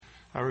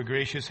Our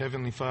gracious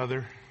Heavenly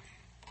Father,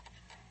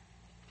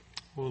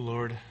 oh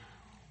Lord,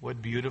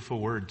 what beautiful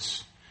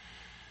words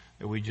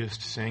that we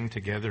just sang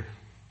together,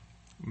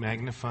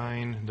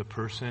 magnifying the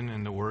person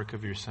and the work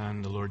of your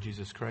Son, the Lord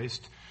Jesus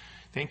Christ.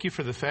 Thank you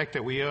for the fact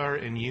that we are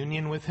in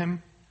union with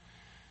Him,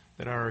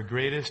 that our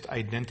greatest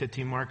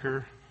identity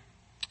marker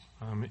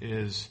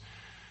is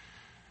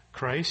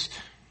Christ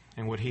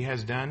and what He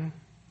has done,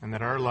 and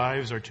that our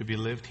lives are to be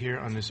lived here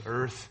on this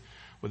earth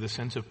with a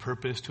sense of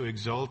purpose to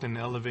exalt and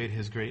elevate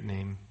His great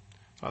name.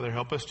 Father,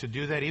 help us to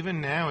do that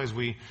even now as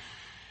we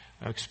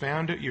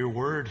expound your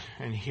word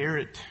and hear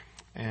it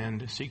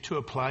and seek to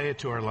apply it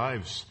to our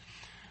lives.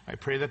 I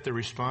pray that the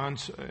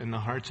response in the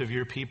hearts of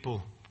your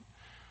people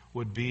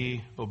would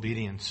be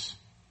obedience,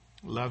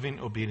 loving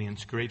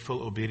obedience,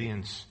 grateful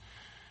obedience,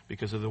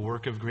 because of the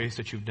work of grace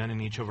that you've done in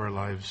each of our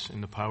lives.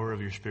 In the power of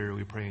your Spirit,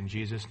 we pray in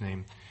Jesus'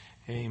 name.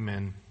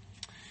 Amen.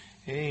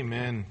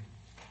 Amen.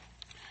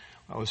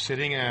 I was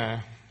sitting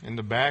in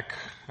the back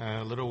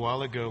a little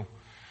while ago,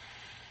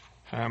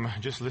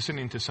 just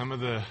listening to some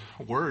of the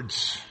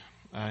words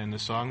in the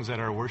songs that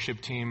our worship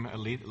team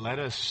led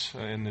us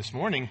in this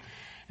morning,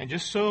 and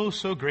just so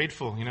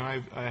grateful. You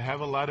know, I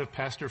have a lot of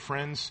pastor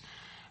friends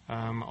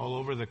all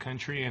over the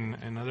country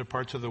and other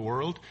parts of the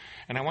world,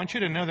 and I want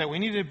you to know that we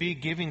need to be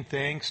giving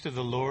thanks to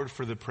the Lord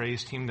for the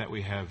praise team that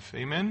we have.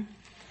 Amen?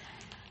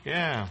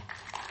 Yeah.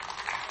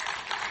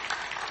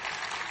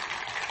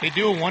 They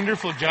do a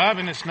wonderful job,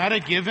 and it's not a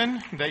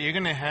given that you're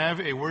going to have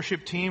a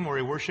worship team or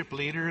a worship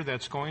leader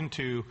that's going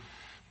to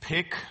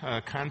pick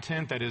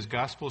content that is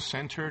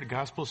gospel-centered,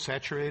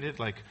 gospel-saturated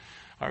like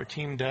our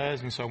team does.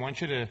 And so I want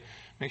you to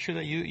make sure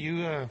that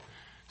you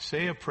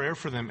say a prayer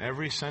for them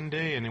every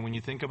Sunday, and then when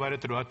you think about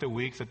it throughout the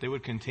week, that they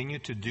would continue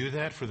to do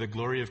that for the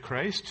glory of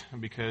Christ,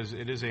 because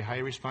it is a high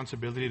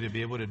responsibility to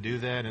be able to do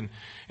that. And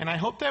I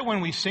hope that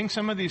when we sing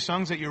some of these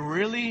songs that you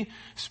really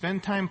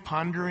spend time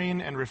pondering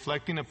and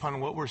reflecting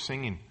upon what we're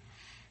singing.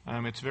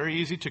 It's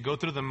very easy to go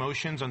through the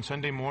motions on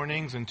Sunday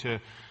mornings and to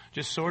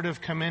just sort of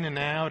come in and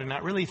out and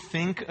not really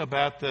think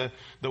about the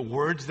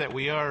words that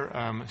we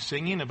are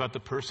singing, about the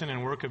person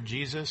and work of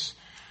Jesus.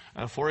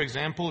 For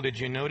example, did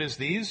you notice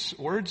these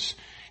words?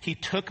 He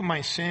took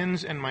my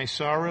sins and my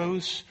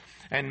sorrows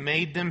and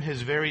made them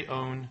His very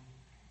own.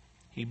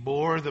 He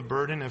bore the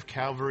burden of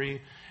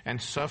Calvary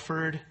and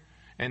suffered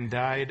and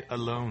died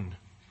alone.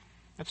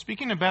 That's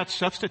speaking about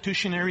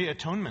substitutionary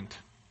atonement.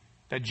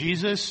 That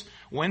Jesus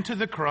went to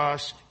the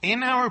cross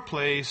in our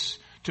place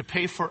to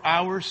pay for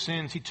our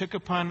sins. He took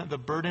upon the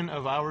burden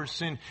of our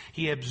sin.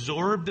 He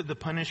absorbed the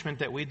punishment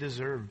that we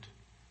deserved.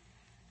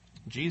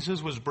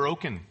 Jesus was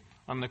broken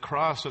on the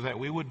cross so that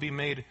we would be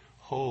made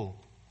whole.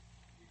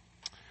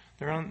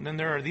 Then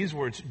there are these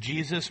words,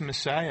 Jesus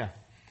Messiah,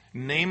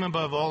 name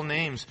above all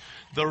names,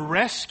 the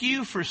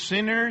rescue for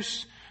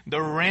sinners, the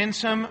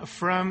ransom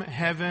from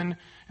heaven.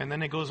 And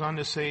then it goes on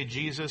to say,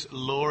 Jesus,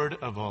 Lord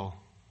of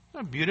all.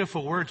 What a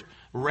beautiful word.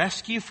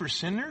 Rescue for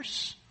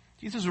sinners.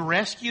 Jesus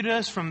rescued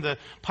us from the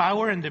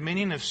power and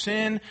dominion of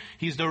sin.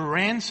 He's the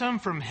ransom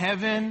from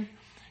heaven.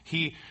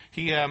 He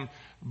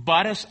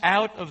bought us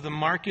out of the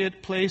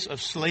marketplace of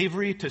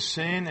slavery to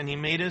sin, and He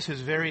made us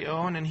His very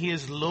own, and He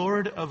is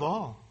Lord of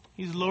all.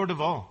 He's Lord of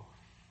all.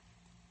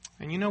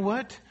 And you know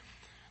what?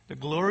 The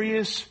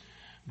glorious,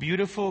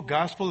 beautiful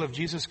gospel of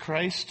Jesus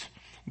Christ,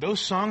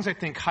 those songs, I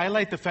think,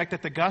 highlight the fact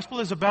that the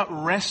gospel is about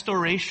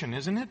restoration,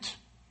 isn't it?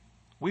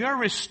 We are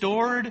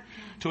restored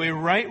to a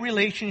right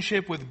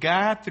relationship with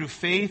God through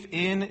faith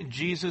in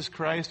Jesus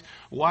Christ.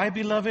 Why,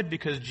 beloved?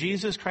 Because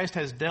Jesus Christ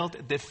has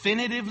dealt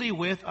definitively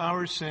with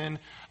our sin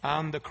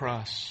on the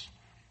cross.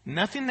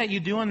 Nothing that you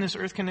do on this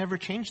earth can ever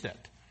change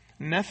that.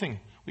 Nothing.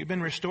 We've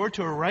been restored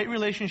to a right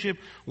relationship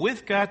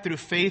with God through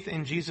faith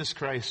in Jesus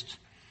Christ.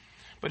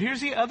 But here's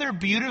the other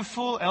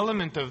beautiful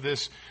element of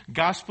this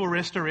gospel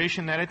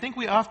restoration that I think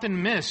we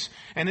often miss,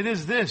 and it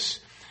is this,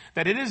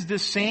 that it is the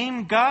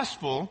same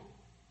gospel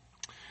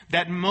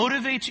that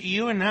motivates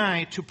you and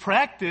I to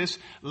practice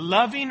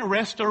loving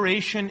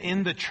restoration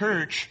in the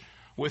church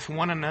with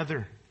one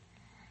another.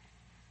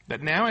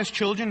 That now as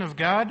children of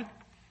God,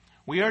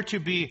 we are to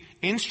be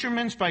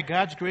instruments by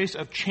God's grace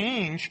of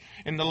change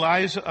in the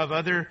lives of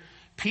other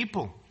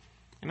people.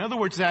 In other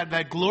words,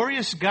 that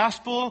glorious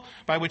gospel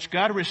by which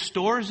God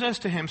restores us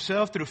to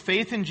Himself through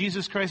faith in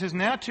Jesus Christ is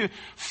now to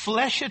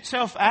flesh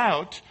itself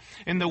out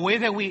in the way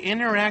that we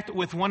interact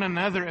with one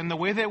another, in the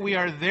way that we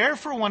are there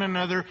for one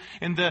another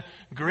in the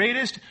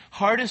greatest,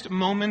 hardest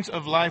moments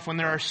of life when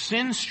there are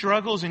sin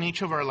struggles in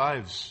each of our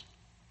lives.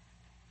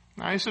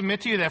 Now, I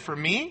submit to you that for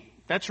me,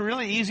 that's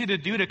really easy to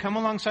do, to come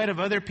alongside of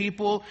other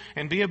people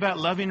and be about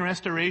loving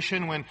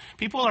restoration when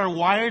people are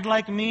wired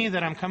like me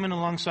that I'm coming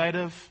alongside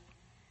of.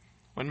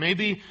 When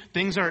maybe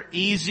things are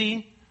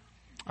easy,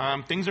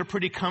 things are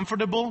pretty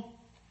comfortable.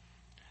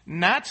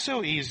 Not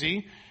so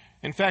easy,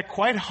 in fact,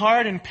 quite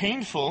hard and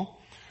painful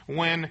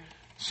when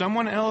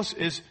someone else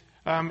is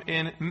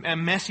in a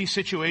messy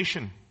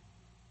situation.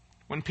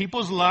 When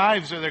people's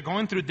lives they're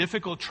going through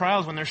difficult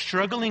trials, when they're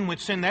struggling with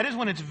sin, that is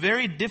when it's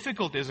very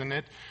difficult, isn't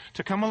it,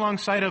 to come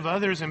alongside of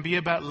others and be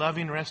about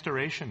loving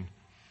restoration.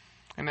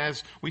 And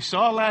as we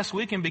saw last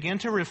week and began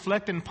to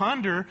reflect and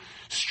ponder,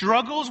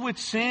 struggles with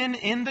sin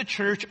in the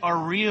church are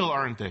real,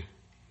 aren't they?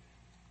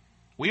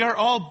 We are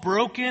all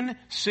broken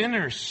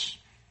sinners.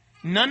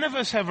 None of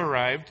us have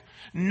arrived.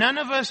 None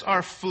of us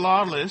are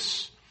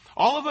flawless.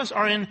 All of us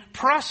are in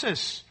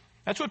process.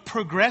 That's what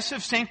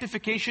progressive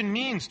sanctification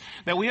means.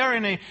 That we are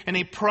in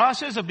a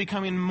process of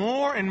becoming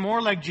more and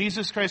more like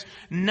Jesus Christ.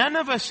 None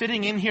of us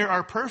sitting in here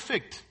are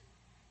perfect.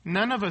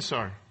 None of us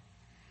are.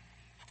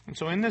 And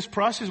so in this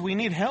process, we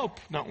need help,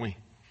 don't we?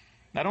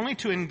 Not only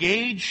to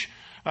engage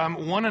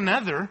one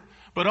another,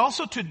 but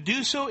also to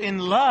do so in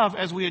love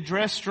as we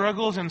address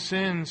struggles and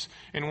sins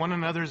in one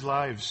another's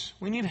lives.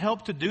 We need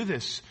help to do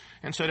this.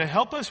 And so to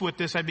help us with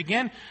this, I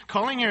began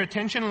calling your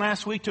attention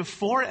last week to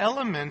 4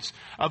 elements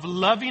of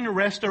loving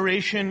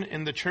restoration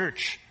in the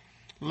church.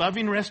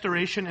 Loving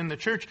restoration in the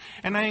church.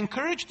 And I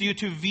encouraged you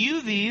to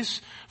view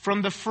these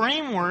from the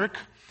framework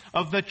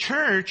of the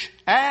church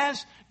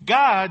as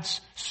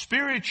God's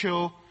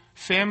spiritual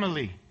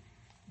family.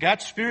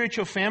 God's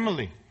spiritual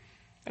family.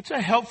 That's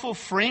a helpful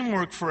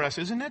framework for us,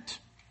 isn't it?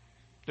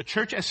 The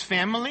church as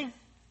family.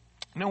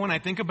 You know, when I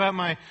think about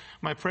my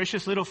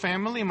precious little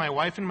family, my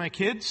wife and my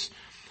kids,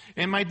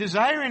 and my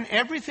desire in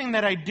everything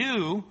that I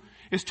do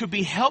is to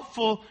be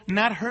helpful,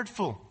 not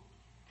hurtful.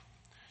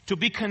 To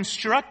be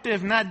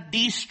constructive, not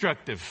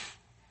destructive.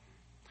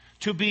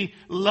 To be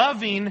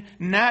loving,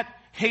 not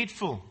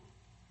hateful.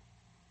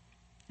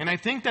 And I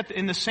think that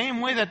in the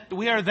same way that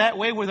we are that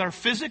way with our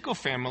physical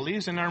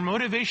families, and our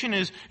motivation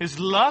is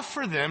love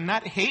for them,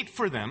 not hate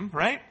for them,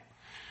 right?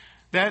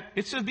 That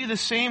it should be the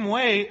same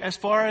way as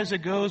far as it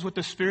goes with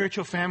the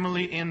spiritual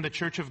family in the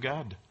church of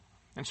God.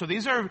 And so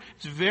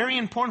it's very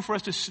important for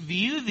us to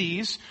view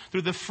these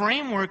through the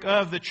framework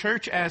of the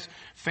church as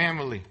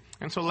family.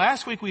 And so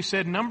last week we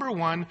said, number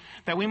 1,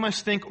 that we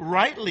must think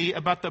rightly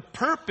about the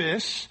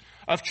purpose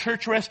of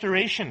church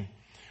restoration.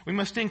 We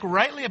must think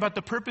rightly about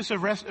the purpose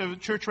of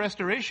church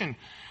restoration.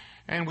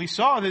 And we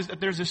saw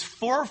that there's this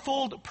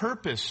fourfold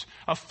purpose,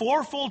 a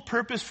fourfold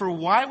purpose for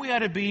why we ought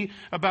to be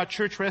about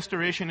church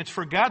restoration. It's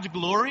for God's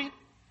glory.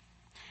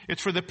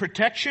 It's for the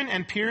protection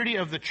and purity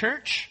of the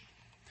church.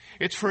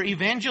 It's for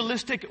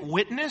evangelistic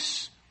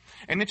witness.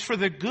 And it's for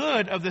the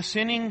good of the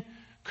sinning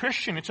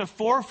Christian. It's a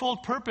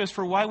fourfold purpose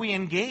for why we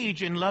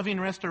engage in loving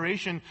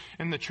restoration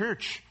in the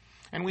church.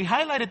 And we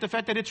highlighted the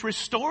fact that it's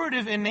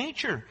restorative in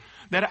nature.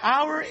 That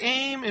our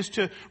aim is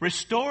to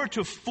restore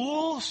to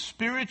full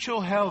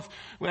spiritual health.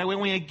 When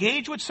we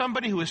engage with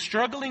somebody who is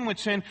struggling with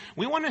sin,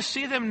 we want to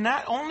see them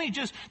not only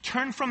just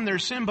turn from their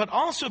sin, but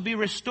also be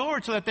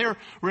restored so that they're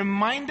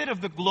reminded of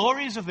the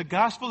glories of the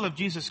gospel of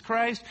Jesus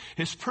Christ,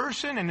 His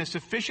person and His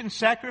sufficient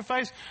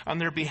sacrifice on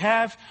their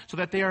behalf, so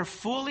that they are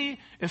fully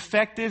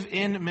effective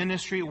in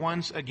ministry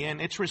once again.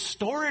 It's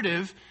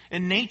restorative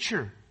in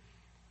nature,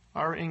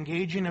 our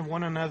engaging of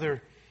one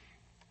another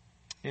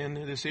in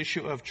this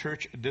issue of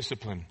church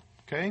discipline.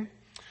 Okay?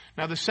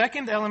 Now the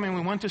second element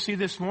we want to see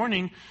this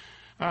morning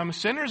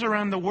centers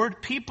around the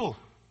word people.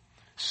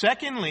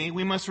 Secondly,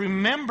 we must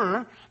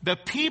remember the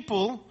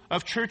people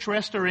of church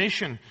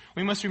restoration.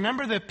 We must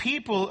remember the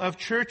people of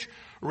church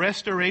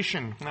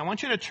restoration. And I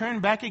want you to turn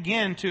back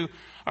again to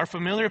our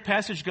familiar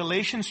passage,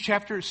 Galatians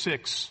chapter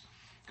 6.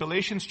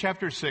 Galatians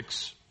chapter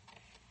 6.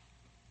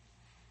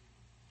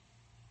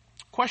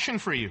 Question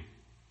for you.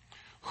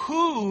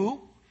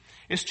 Who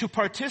is to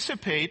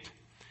participate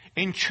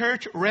in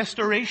church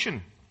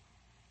restoration?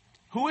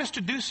 Who is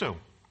to do so?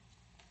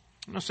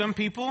 You know, some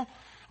people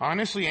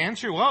honestly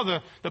answer, well,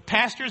 the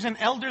pastors and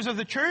elders of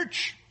the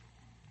church.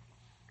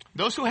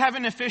 Those who have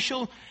an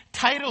official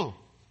title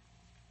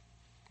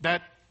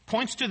that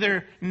points to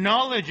their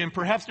knowledge and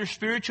perhaps their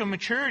spiritual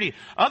maturity.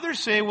 Others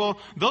say, well,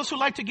 those who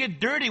like to get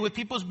dirty with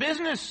people's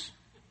business,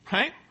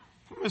 right?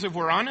 Because if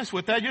we're honest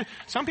with that,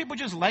 some people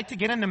just like to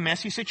get into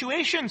messy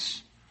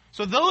situations.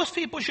 So those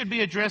people should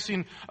be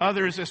addressing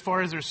others as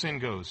far as their sin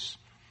goes.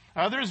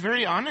 Others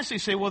very honestly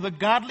say, well, the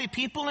godly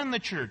people in the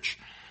church,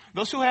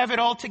 those who have it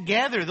all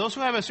together, those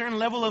who have a certain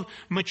level of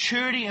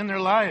maturity in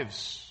their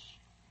lives.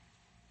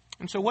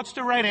 And so what's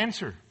the right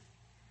answer?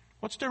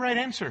 What's the right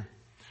answer?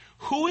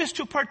 Who is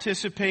to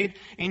participate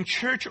in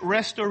church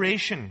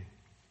restoration?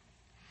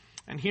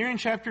 And here in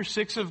chapter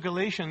 6 of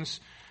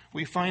Galatians,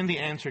 we find the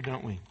answer,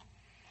 don't we?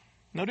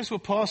 Notice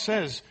what Paul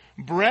says.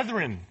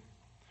 Brethren,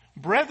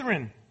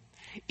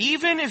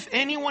 even if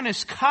anyone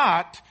is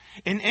caught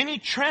in any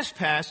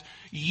trespass,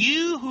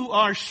 you who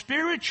are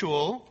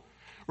spiritual,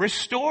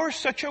 restore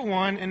such a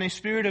one in a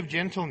spirit of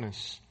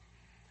gentleness.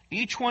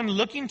 Each one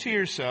looking to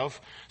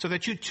yourself, so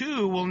that you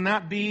too will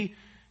not be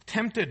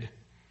tempted.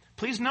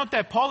 Please note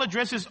that Paul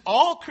addresses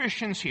all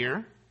Christians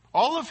here.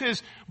 All of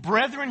his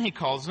brethren, he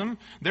calls them.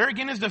 There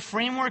again is the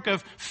framework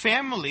of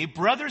family,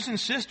 brothers and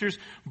sisters,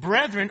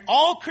 brethren.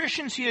 All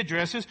Christians he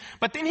addresses,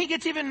 but then he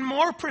gets even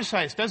more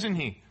precise, doesn't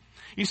he?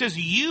 He says,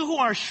 you who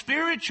are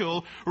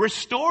spiritual,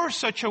 restore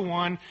such a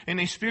one in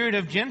a spirit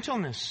of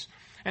gentleness.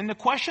 And the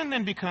question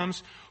then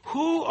becomes,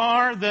 who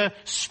are the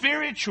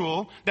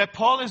spiritual that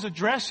Paul is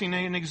addressing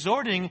and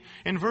exhorting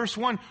in verse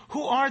 1?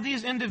 Who are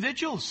these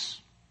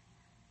individuals?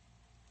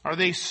 Are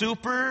they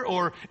super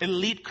or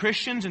elite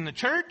Christians in the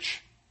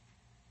church?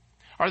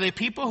 Are they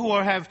people who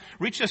have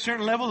reached a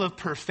certain level of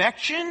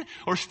perfection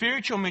or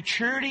spiritual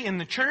maturity in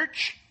the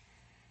church?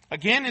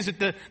 Again, is it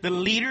the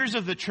leaders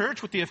of the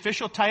church with the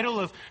official title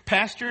of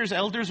pastors,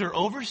 elders, or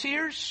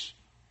overseers?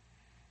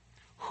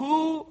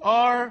 Who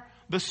are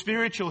the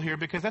spiritual here?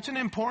 Because that's an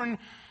important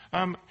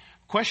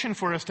question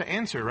for us to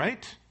answer,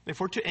 right? If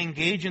we're to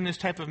engage in this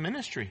type of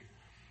ministry.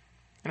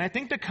 And I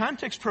think the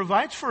context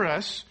provides for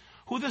us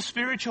who the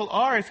spiritual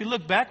are. If you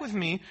look back with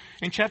me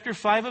in chapter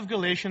 5 of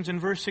Galatians in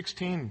verse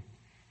 16.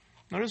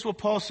 Notice what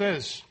Paul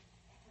says.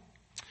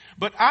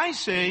 But I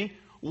say,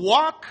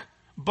 walk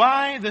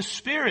by the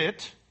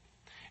Spirit,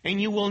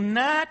 and you will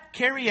not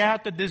carry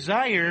out the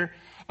desire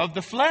of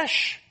the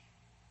flesh.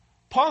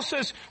 Paul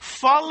says,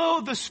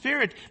 follow the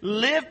Spirit,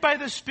 live by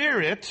the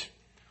Spirit.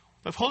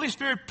 The Holy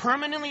Spirit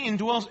permanently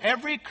indwells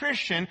every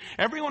Christian,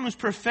 everyone who's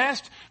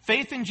professed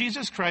faith in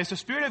Jesus Christ. The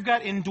Spirit of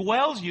God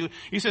indwells you.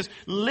 He says,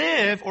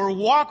 live or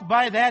walk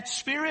by that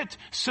Spirit.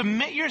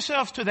 Submit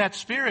yourself to that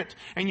Spirit,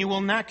 and you will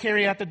not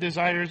carry out the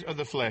desires of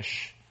the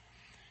flesh.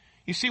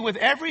 You see, with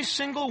every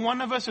single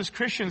one of us as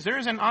Christians, there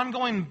is an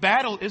ongoing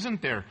battle,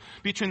 isn't there?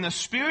 Between the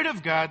Spirit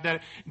of God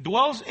that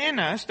dwells in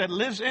us, that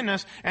lives in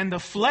us, and the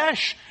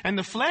flesh. And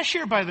the flesh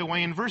here, by the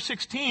way, in verse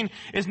 16,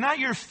 is not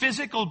your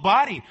physical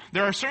body.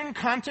 There are certain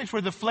contexts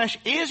where the flesh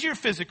is your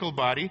physical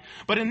body.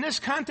 But in this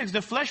context,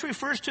 the flesh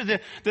refers to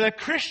the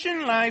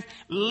Christian life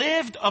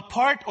lived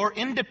apart or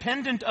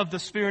independent of the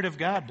Spirit of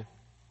God.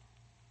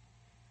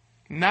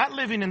 Not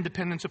living in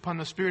dependence upon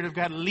the Spirit of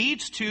God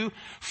leads to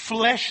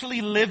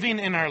fleshly living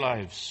in our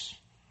lives.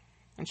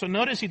 And so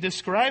notice he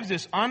describes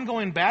this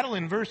ongoing battle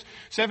in verse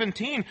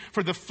 17.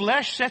 For the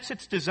flesh sets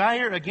its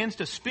desire against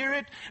the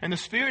Spirit, and the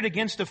Spirit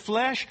against the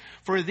flesh.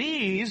 For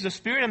these, the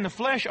Spirit and the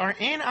flesh, are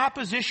in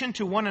opposition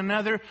to one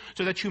another,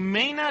 so that you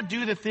may not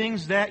do the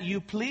things that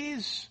you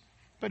please.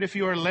 But if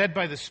you are led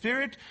by the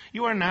Spirit,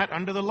 you are not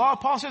under the law.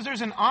 Paul says there's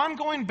an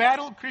ongoing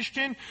battle,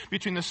 Christian,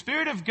 between the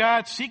Spirit of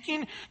God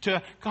seeking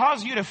to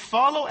cause you to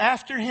follow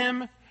after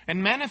Him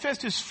and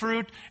manifest His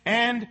fruit,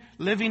 and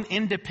living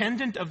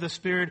independent of the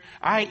Spirit,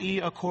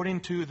 i.e. according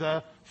to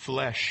the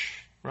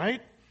flesh.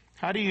 Right?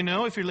 How do you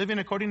know if you're living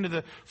according to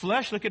the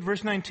flesh? Look at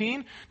verse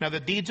 19. Now the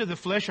deeds of the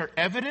flesh are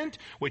evident,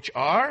 which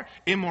are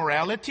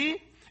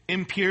immorality,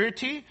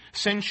 impurity,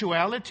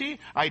 sensuality,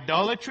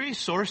 idolatry,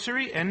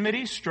 sorcery,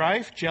 enmity,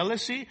 strife,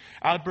 jealousy,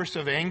 outbursts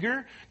of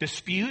anger,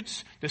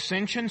 disputes,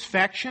 dissensions,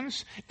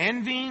 factions,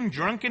 envying,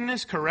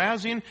 drunkenness,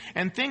 carousing,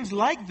 and things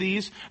like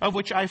these, of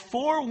which I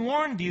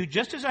forewarned you,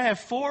 just as I have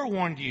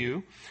forewarned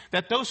you,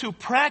 that those who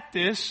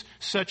practice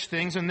such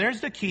things, and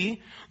there's the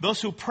key, those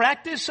who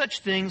practice such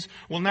things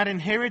will not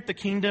inherit the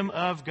kingdom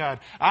of God.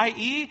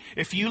 I.e.,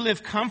 if you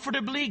live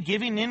comfortably,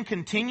 giving in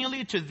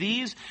continually to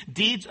these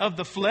deeds of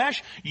the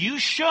flesh, you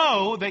show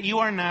that you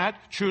are not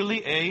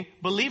truly a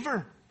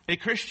believer, a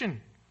Christian.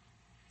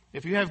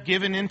 If you have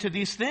given in to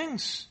these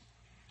things.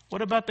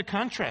 What about the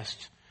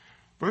contrast?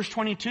 Verse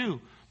 22,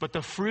 but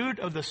the fruit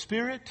of the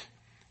Spirit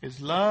is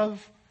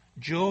love,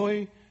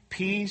 joy,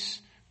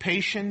 peace,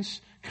 patience,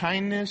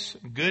 kindness,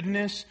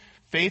 goodness,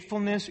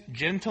 faithfulness,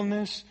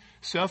 gentleness,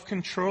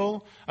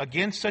 self-control.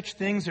 Against such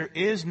things there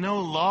is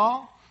no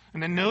law.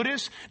 And then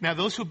notice, now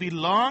those who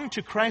belong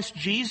to Christ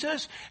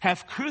Jesus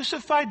have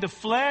crucified the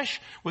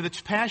flesh with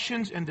its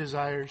passions and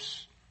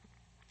desires.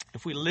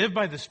 If we live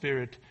by the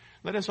Spirit,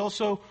 let us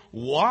also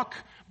walk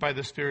by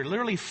the Spirit,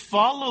 literally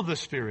follow the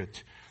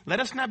Spirit. Let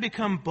us not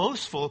become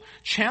boastful,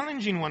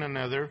 challenging one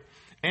another,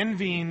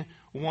 envying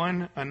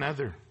one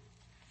another.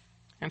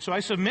 And so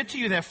I submit to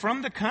you that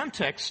from the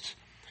context,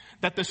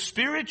 that the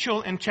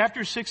spiritual in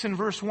chapter 6 and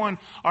verse 1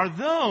 are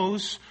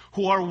those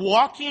who are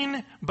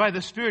walking by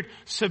the Spirit,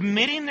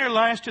 submitting their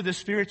lives to the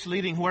Spirit's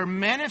leading, who are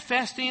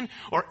manifesting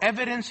or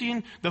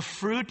evidencing the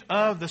fruit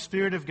of the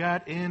Spirit of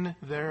God in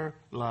their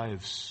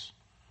lives.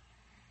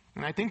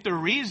 And I think the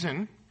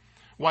reason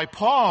why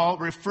Paul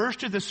refers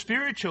to the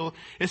spiritual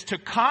is to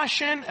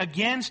caution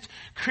against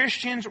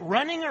Christians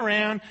running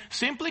around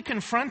simply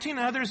confronting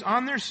others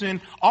on their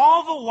sin,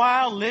 all the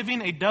while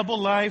living a double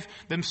life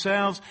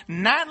themselves,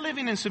 not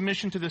living in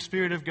submission to the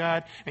Spirit of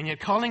God, and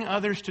yet calling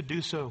others to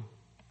do so.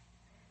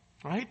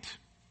 Right?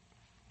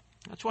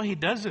 That's why he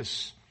does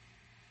this.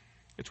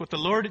 It's what the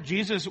Lord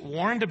Jesus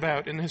warned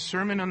about in his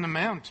Sermon on the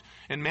Mount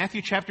in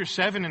Matthew chapter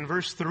 7 and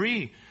verse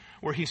 3,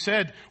 where he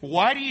said,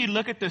 "Why do you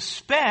look at the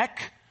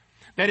speck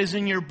that is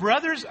in your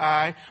brother's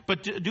eye,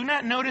 but do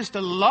not notice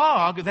the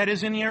log that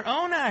is in your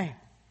own eye?"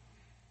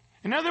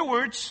 In other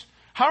words,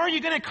 how are you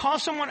going to call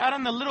someone out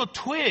on the little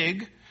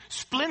twig,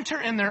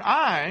 splinter in their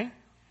eye,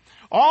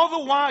 all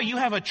the while you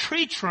have a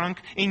tree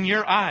trunk in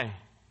your eye?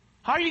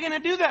 How are you going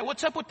to do that?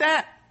 What's up with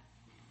that?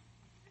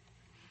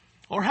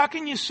 Or how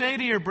can you say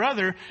to your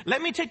brother,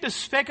 "Let me take the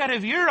speck out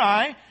of your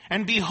eye,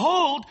 and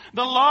behold,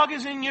 the log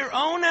is in your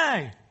own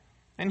eye"?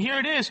 And here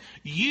it is,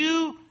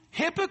 "You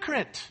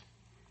hypocrite.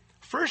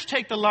 First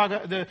take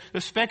the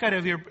speck out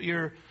of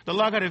the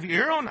log out of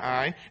your own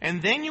eye,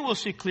 and then you will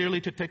see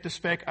clearly to take the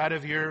speck out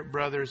of your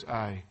brother's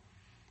eye."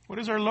 What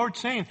is our Lord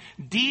saying?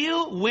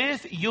 Deal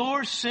with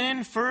your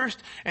sin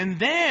first, and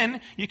then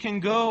you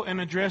can go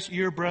and address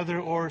your brother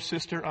or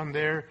sister on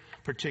their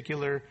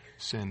particular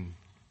sin.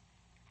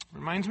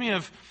 Reminds me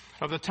of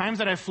the times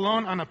that I've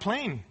flown on a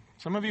plane.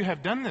 Some of you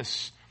have done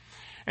this.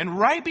 And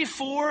right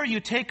before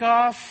you take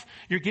off,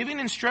 you're giving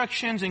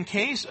instructions in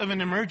case of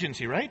an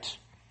emergency, right?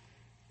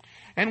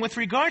 And with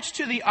regards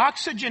to the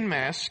oxygen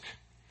mask,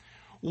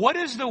 what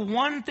is the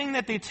one thing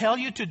that they tell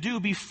you to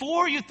do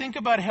before you think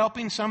about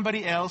helping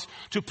somebody else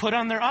to put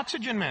on their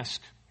oxygen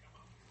mask?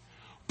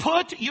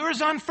 Put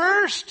yours on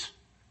first.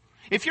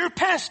 If you're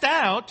passed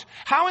out,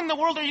 how in the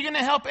world are you going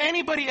to help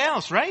anybody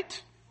else,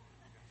 right?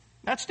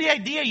 That's the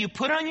idea. You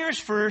put on yours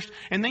first,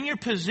 and then you're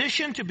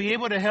positioned to be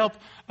able to help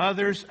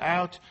others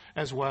out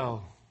as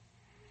well.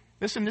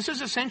 Listen, this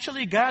is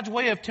essentially God's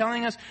way of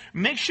telling us,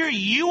 make sure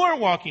you are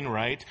walking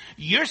right,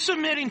 you're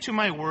submitting to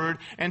my word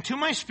and to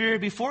my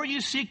spirit before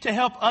you seek to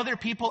help other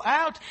people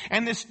out.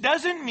 And this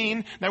doesn't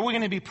mean that we're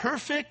going to be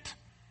perfect,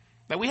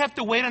 that we have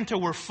to wait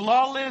until we're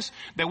flawless,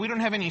 that we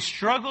don't have any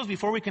struggles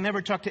before we can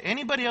ever talk to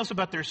anybody else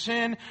about their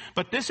sin.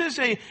 But this is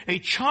a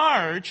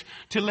charge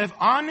to live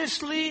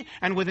honestly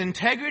and with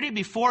integrity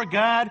before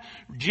God,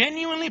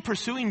 genuinely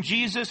pursuing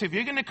Jesus if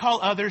you're going to call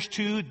others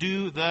to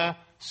do the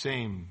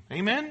same.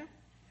 Amen?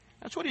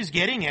 That's what he's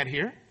getting at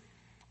here.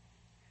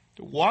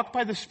 To walk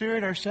by the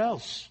Spirit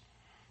ourselves.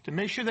 To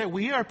make sure that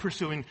we are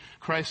pursuing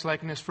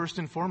Christ-likeness first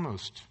and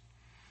foremost.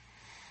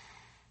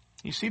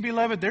 You see,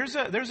 beloved, there's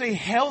a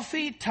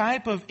healthy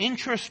type of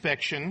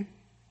introspection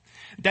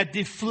that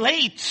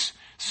deflates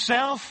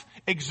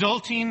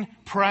self-exalting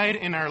pride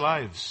in our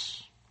lives.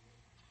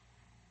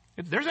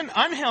 There's an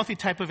unhealthy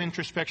type of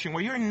introspection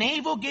where you're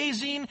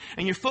navel-gazing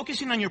and you're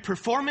focusing on your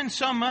performance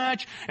so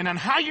much and on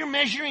how you're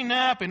measuring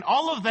up and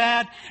all of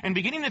that and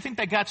beginning to think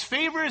that God's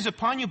favor is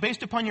upon you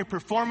based upon your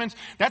performance.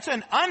 That's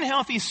an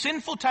unhealthy,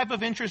 sinful type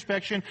of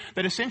introspection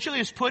that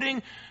essentially is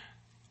putting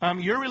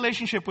your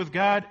relationship with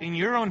God in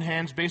your own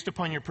hands based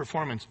upon your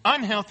performance.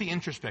 Unhealthy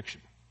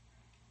introspection.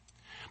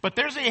 But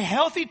there's a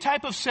healthy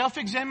type of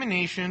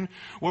self-examination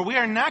where we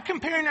are not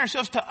comparing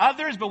ourselves to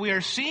others, but we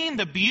are seeing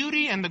the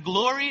beauty and the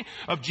glory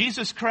of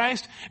Jesus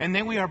Christ, and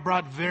then we are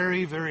brought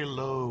very, very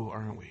low,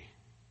 aren't we?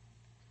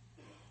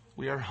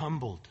 We are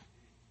humbled.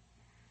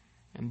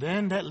 And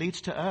then that leads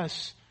to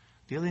us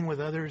dealing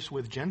with others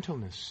with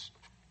gentleness.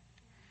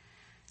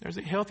 There's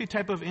a healthy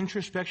type of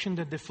introspection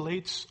that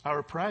deflates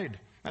our pride.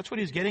 That's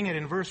what he's getting at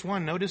in verse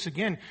 1. Notice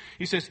again,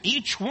 he says,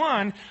 each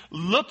one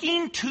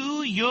looking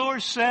to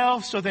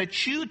yourself so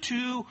that you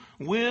too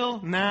will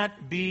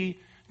not be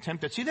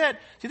tempted. See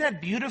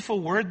that beautiful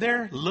word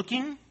there,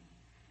 looking?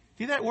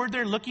 See that word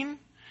there, looking?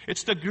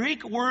 It's the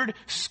Greek word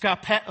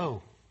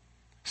skapeo.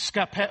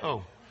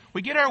 Skapeo.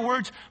 We get our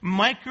words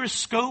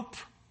microscope,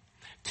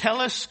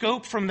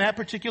 telescope from that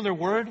particular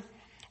word.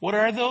 What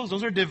are those?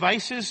 Those are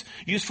devices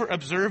used for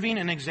observing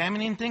and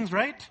examining things,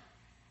 right?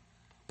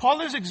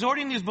 Paul is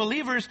exhorting these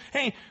believers,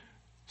 hey,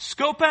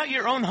 scope out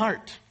your own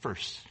heart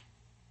first.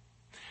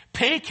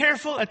 Pay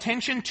careful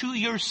attention to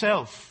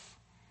yourself.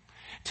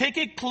 Take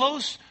a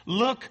close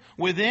look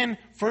within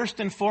first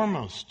and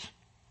foremost.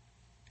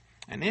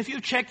 And if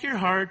you check your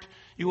heart,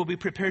 you will be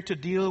prepared to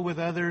deal with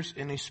others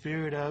in a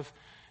spirit of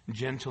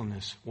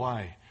gentleness.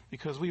 Why?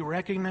 Because we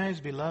recognize,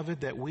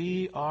 beloved, that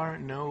we are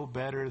no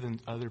better than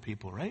other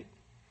people, right?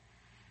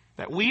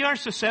 That we are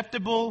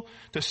susceptible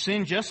to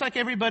sin just like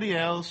everybody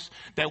else,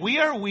 that we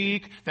are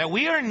weak, that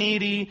we are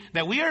needy,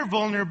 that we are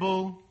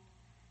vulnerable,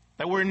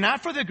 that we're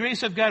not for the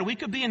grace of God. We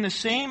could be in the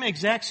same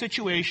exact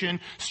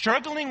situation,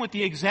 struggling with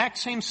the exact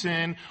same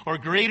sin or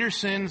greater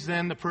sins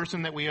than the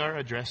person that we are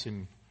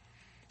addressing.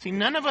 See,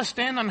 none of us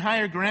stand on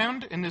higher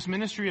ground in this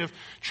ministry of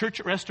church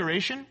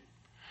restoration.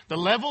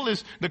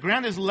 The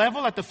ground is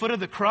level at the foot of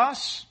the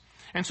cross.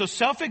 And so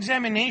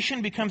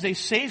self-examination becomes a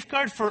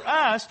safeguard for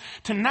us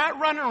to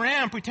not run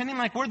around pretending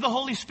like we're the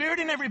Holy Spirit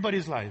in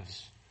everybody's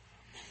lives.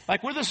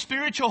 Like we're the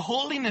spiritual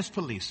holiness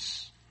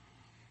police.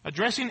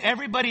 Addressing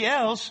everybody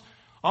else,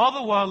 all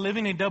the while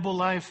living a double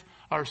life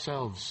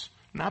ourselves.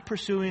 Not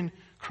pursuing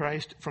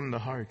Christ from the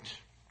heart.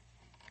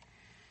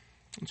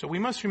 And so we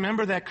must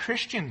remember that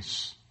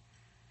Christians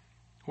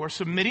who are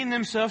submitting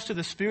themselves to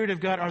the Spirit of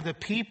God are the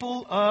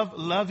people of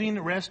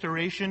loving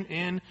restoration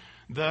in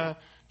the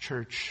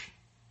church.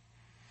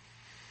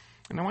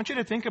 And I want you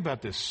to think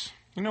about this.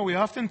 You know, we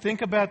often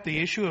think about the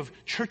issue of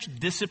church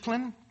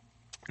discipline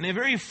in a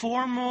very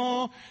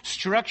formal,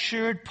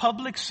 structured,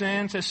 public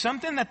sense as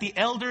something that the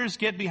elders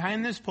get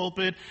behind this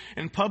pulpit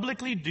and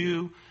publicly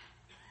do.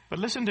 But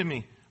listen to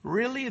me.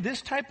 Really,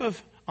 this type of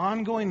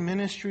ongoing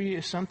ministry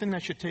is something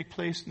that should take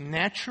place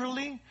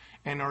naturally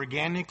and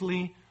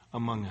organically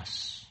among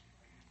us.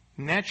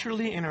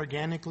 Naturally and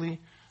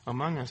organically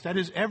among us. That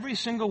is, every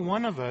single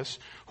one of us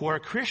who are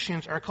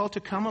Christians are called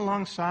to come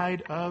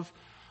alongside of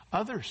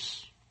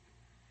others,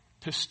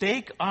 to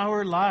stake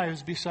our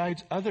lives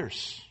besides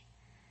others.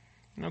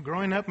 You know,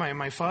 growing up,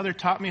 my father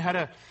taught me how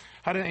to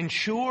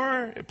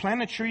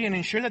plant a tree and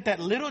ensure that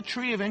little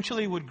tree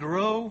eventually would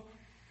grow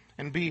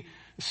and be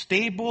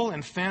stable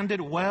and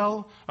founded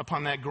well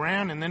upon that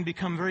ground and then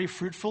become very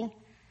fruitful.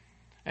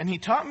 And he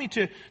taught me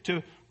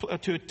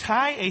to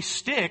tie a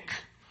stick,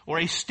 or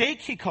a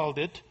stake he called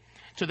it,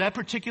 to that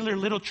particular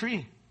little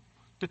tree.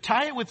 To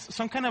tie it with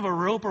some kind of a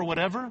rope or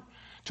whatever,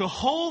 to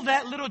hold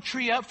that little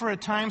tree up for a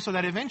time so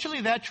that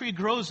eventually that tree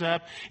grows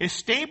up, is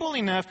stable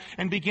enough,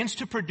 and begins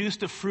to produce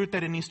the fruit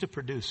that it needs to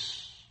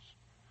produce.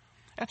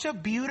 That's a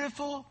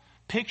beautiful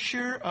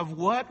picture of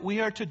what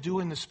we are to do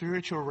in the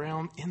spiritual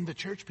realm in the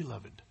church,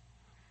 beloved.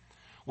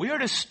 We are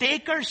to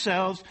stake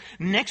ourselves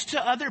next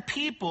to other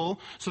people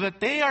so that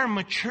they are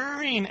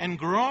maturing and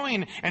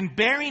growing and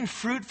bearing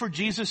fruit for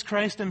Jesus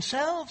Christ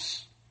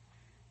themselves.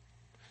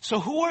 So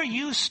who are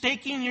you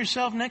staking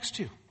yourself next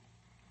to?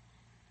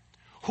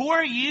 Who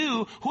are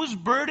you? Whose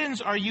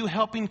burdens are you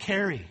helping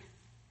carry?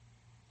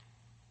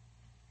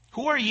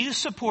 Who are you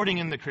supporting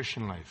in the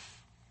Christian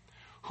life?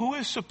 Who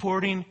is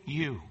supporting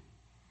you?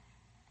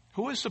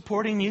 Who is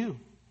supporting you?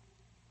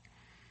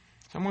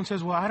 Someone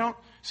says, well, I don't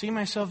see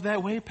myself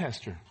that way,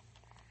 Pastor.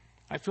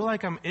 I feel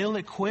like I'm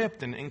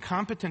ill-equipped and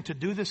incompetent to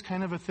do this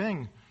kind of a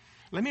thing.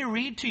 Let me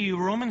read to you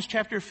Romans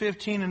chapter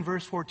 15 and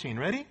verse 14.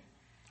 Ready?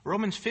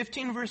 Romans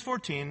 15 verse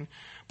 14.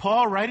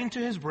 Paul, writing to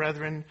his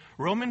brethren,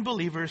 Roman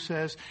believers,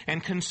 says,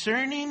 and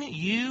concerning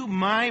you,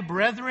 my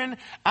brethren,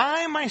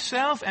 I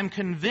myself am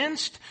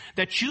convinced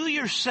that you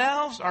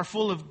yourselves are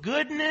full of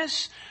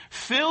goodness,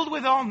 filled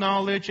with all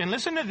knowledge, and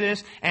listen to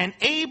this, and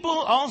able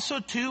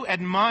also to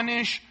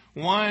admonish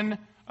one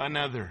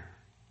another.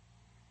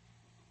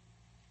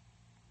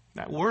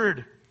 That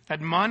word,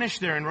 admonish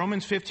there in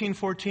Romans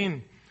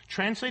 15:14,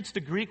 translates the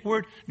Greek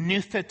word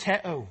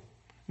nutheteo.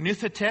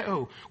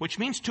 Nutheteo, which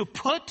means to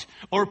put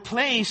or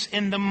place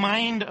in the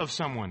mind of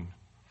someone.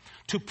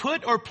 To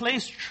put or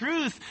place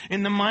truth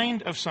in the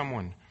mind of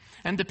someone.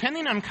 And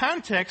depending on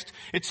context,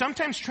 it's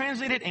sometimes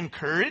translated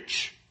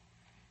encourage,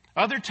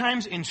 other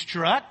times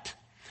instruct,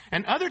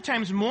 and other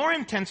times more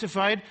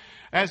intensified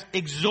as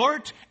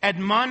exhort,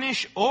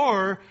 admonish,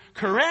 or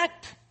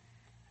correct.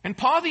 And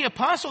Paul the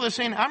apostle is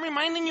saying, I'm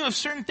reminding you of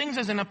certain things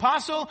as an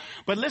apostle,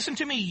 but listen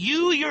to me,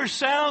 you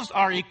yourselves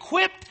are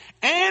equipped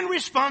and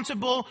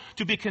responsible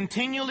to be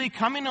continually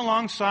coming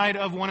alongside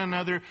of one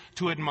another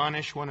to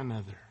admonish one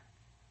another.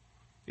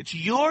 It's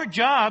your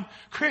job,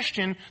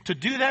 Christian, to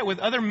do that with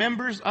other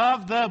members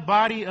of the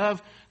body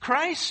of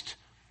Christ.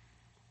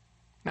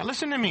 Now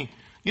listen to me.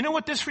 You know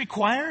what this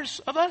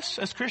requires of us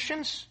as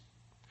Christians?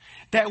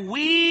 That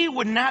we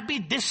would not be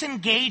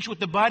disengaged with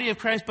the body of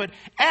Christ, but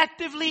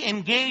actively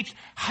engaged,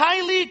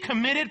 highly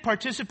committed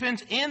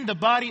participants in the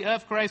body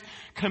of Christ,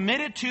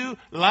 committed to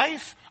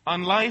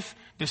life-on-life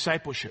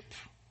discipleship.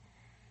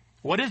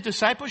 What is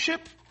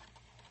discipleship?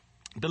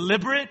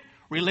 Deliberate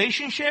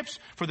relationships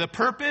for the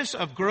purpose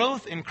of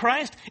growth in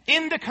Christ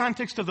in the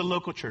context of the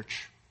local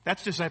church.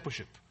 That's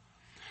discipleship.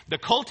 The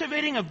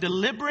cultivating of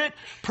deliberate,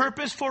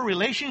 purposeful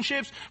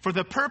relationships for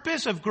the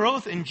purpose of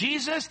growth in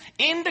Jesus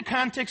in the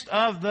context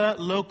of the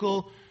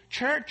local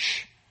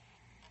church.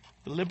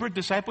 Deliberate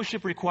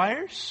discipleship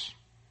requires,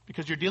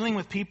 because you're dealing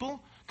with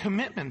people,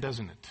 commitment,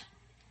 doesn't it?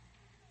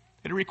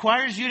 It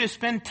requires you to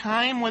spend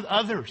time with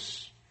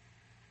others.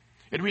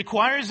 It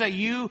requires that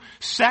you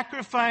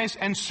sacrifice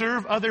and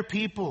serve other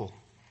people.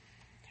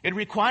 It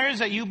requires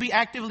that you be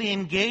actively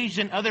engaged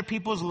in other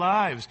people's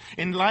lives,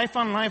 in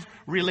life-on-life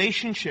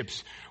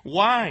relationships.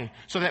 Why?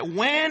 So that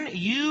when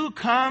you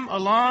come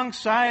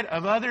alongside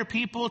of other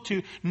people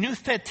to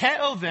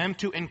nutheteo them,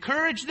 to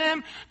encourage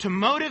them, to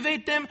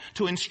motivate them,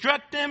 to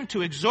instruct them,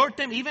 to exhort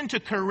them, even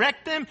to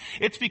correct them,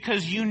 it's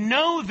because you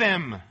know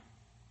them.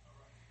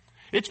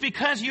 It's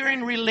because you're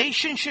in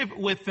relationship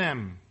with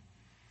them.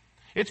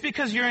 It's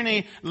because you're in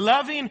a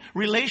loving,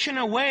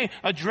 relational way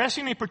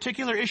addressing a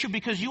particular issue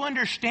because you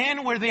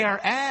understand where they are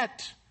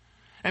at.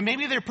 And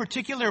maybe their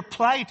particular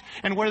plight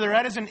and where they're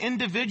at as an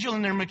individual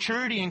in their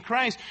maturity in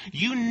Christ.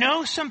 You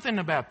know something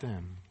about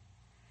them.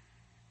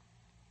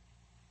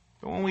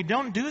 But when we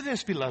don't do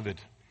this, beloved,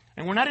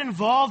 and we're not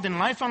involved in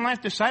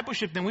life-on-life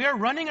discipleship, then we are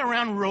running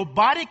around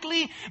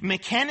robotically,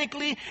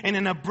 mechanically, in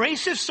an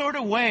abrasive sort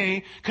of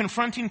way,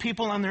 confronting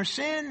people on their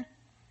sin.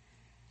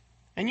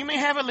 And you may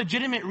have a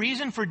legitimate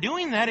reason for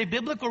doing that, a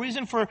biblical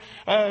reason for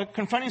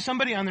confronting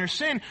somebody on their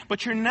sin,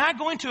 but you're not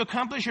going to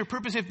accomplish your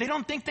purpose if they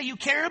don't think that you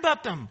care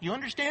about them. You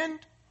understand?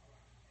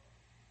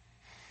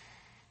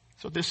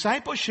 So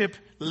discipleship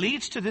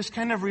leads to this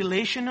kind of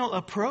relational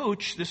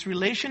approach, this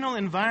relational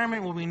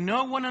environment where we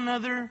know one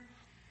another,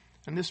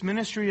 and this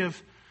ministry of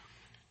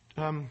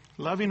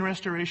loving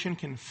restoration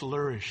can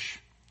flourish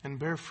and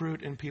bear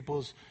fruit in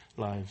people's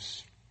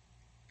lives.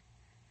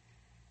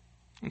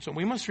 And so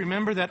we must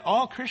remember that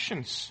all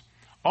Christians,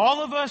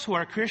 all of us who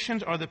are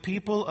Christians, are the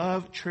people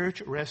of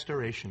church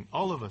restoration.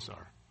 All of us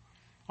are.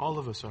 All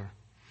of us are.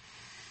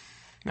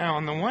 Now,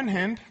 on the one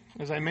hand,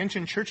 as I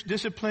mentioned, church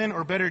discipline,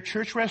 or better,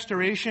 church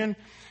restoration,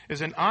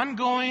 is an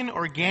ongoing,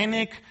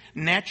 organic,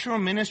 natural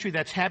ministry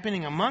that's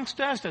happening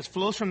amongst us, that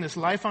flows from this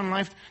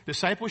life-on-life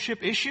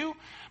discipleship issue.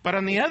 But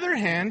on the other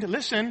hand,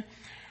 listen,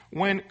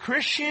 When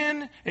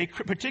a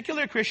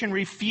particular Christian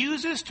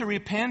refuses to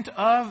repent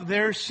of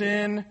their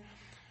sin,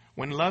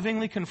 when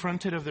lovingly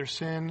confronted of their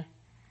sin,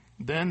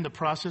 then the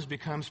process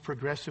becomes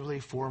progressively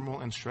formal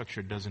and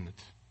structured, doesn't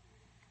it?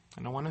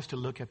 And I want us to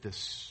look at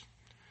this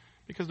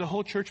because the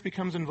whole church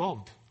becomes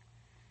involved.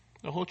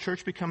 The whole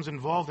church becomes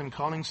involved in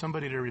calling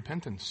somebody to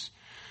repentance.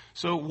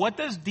 So what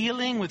does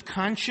dealing with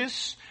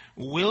conscious,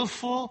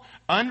 willful,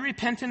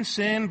 unrepentant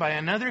sin by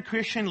another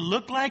Christian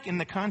look like in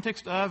the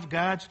context of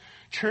God's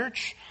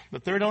church?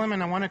 The third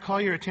element I want to call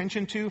your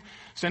attention to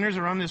centers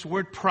around this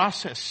word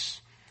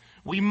process.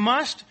 We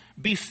must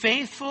be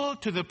faithful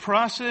to the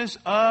process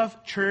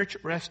of church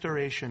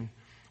restoration.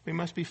 We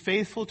must be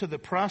faithful to the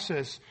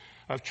process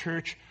of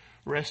church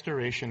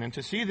restoration. And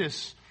to see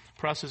this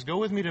process, go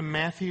with me to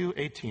Matthew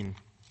 18.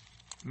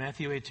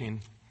 Matthew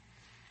 18.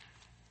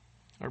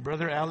 Our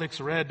brother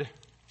Alex read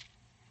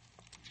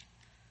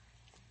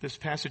this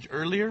passage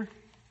earlier.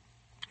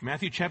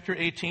 Matthew chapter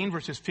 18,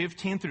 verses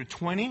 15 through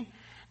 20.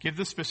 Give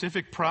the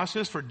specific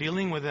process for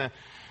dealing with an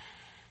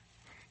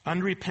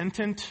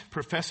unrepentant,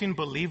 professing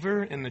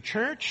believer in the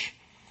church.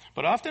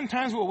 But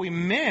oftentimes what we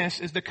miss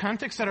is the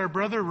context that our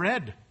brother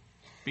read.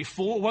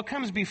 What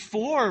comes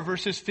before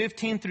verses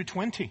 15 through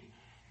 20?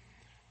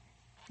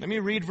 Let me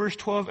read verse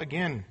 12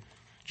 again.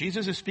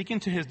 Jesus is speaking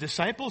to his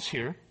disciples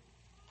here.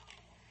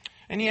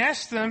 And he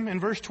asks them in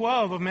verse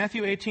 12 of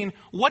Matthew 18,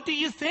 "What do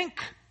you think?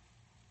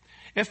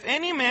 If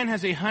any man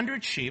has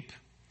 100 sheep,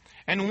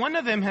 and one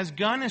of them has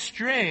gone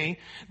astray,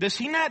 does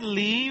he not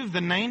leave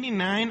the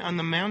 99 on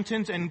the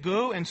mountains and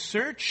go and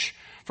search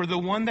for the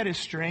one that is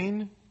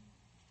strayed?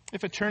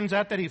 If it turns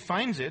out that he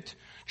finds it,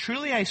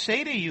 truly I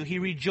say to you, he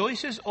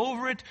rejoices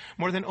over it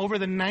more than over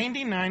the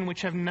 99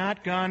 which have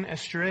not gone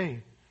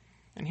astray."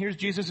 And here's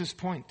Jesus'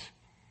 point.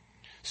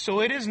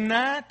 "So it is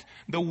not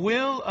the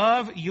will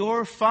of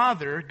your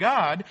Father,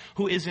 God,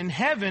 who is in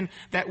heaven,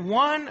 that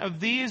one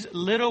of these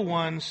little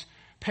ones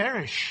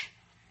perish."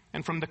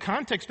 And from the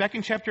context, back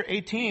in chapter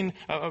 18,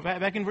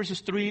 back in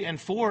verses 3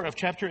 and 4 of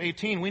chapter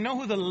 18, we know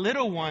who the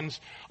little ones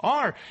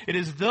are. It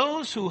is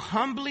those who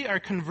humbly are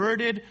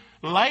converted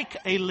like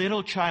a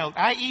little child,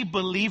 i.e.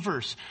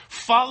 believers,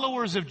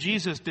 followers of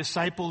Jesus,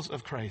 disciples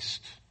of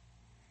Christ.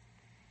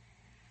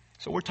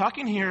 So we're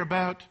talking here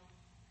about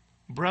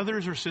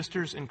brothers or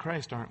sisters in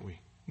Christ, aren't we?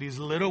 These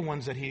little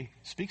ones that he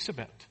speaks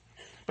about.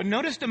 But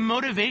notice the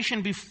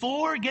motivation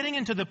before getting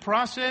into the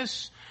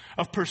process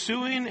of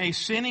pursuing a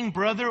sinning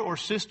brother or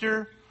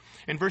sister.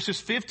 In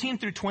verses 15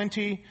 through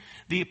 20,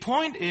 the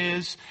point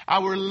is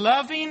our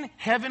loving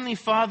Heavenly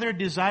Father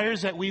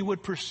desires that we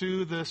would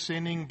pursue the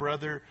sinning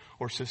brother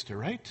or sister,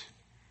 right?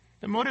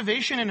 The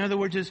motivation, in other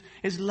words,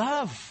 is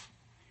love.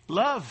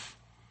 Love.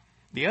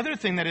 The other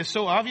thing that is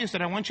so obvious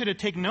that I want you to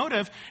take note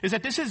of is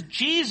that this is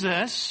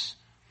Jesus,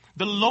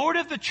 the Lord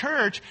of the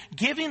church,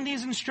 giving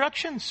these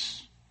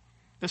instructions.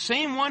 The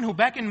same one who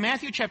back in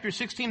Matthew chapter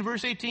 16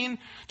 verse 18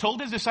 told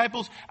his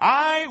disciples,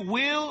 "I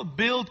will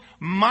build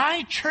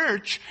my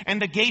church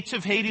and the gates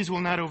of Hades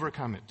will not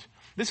overcome it."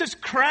 This is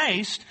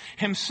Christ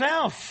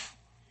himself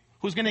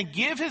who's going to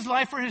give his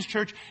life for his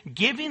church,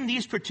 giving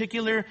these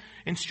particular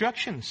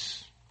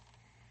instructions.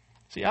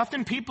 See,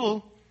 often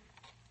people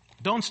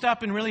don't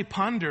stop and really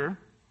ponder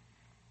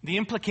the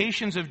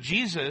implications of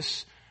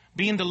Jesus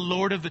being the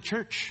Lord of the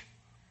church.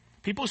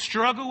 People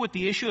struggle with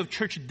the issue of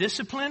church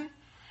discipline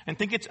and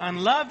think it's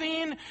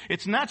unloving,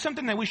 it's not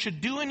something that we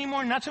should do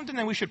anymore, not something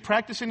that we should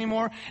practice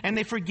anymore, and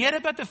they forget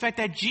about the fact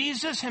that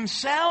Jesus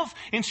himself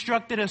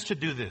instructed us to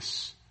do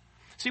this.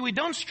 See, we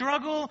don't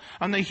struggle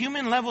on the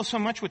human level so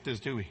much with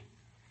this, do we?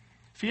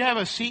 If you have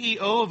a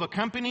CEO of a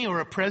company or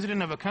a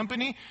president of a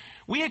company,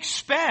 we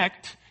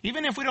expect,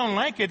 even if we don't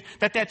like it,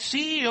 that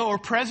CEO or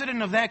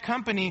president of that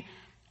company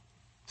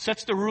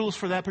sets the rules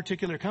for that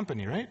particular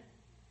company, right?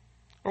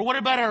 Or what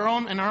about our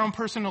own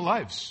personal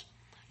lives?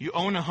 You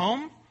own a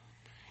home,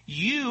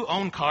 you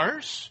own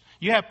cars,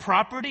 you have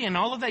property and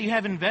all of that, you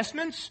have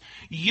investments.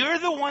 You're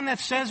the one that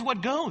says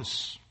what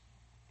goes.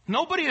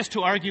 Nobody is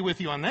to argue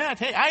with you on that.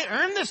 Hey, I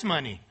earned this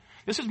money.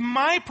 This is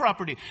my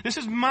property. This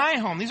is my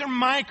home. These are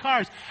my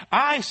cars.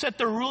 I set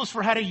the rules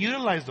for how to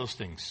utilize those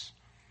things.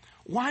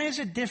 Why is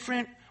it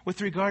different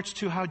with regards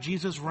to how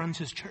Jesus runs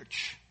his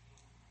church?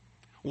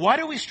 Why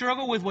do we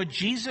struggle with what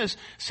Jesus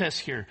says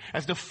here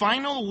as the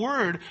final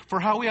word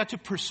for how we ought to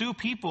pursue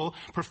people,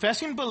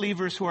 professing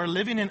believers who are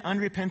living in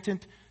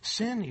unrepentant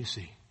sin, you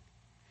see?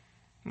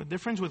 And the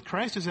difference with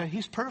Christ is that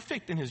he's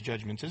perfect in his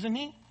judgments, isn't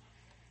he?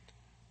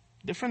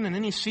 Different than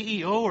any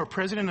CEO or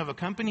president of a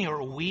company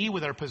or we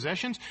with our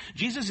possessions.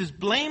 Jesus is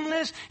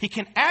blameless. He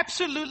can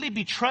absolutely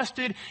be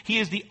trusted. He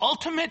is the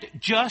ultimate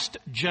just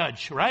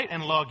judge, right?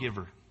 And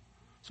lawgiver.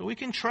 So we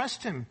can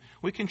trust him.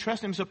 We can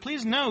trust him. So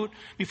please note,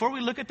 before we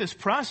look at this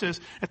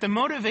process, that the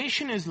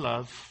motivation is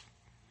love.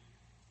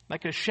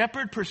 Like a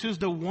shepherd pursues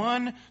the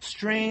one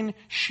straying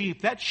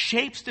sheep. That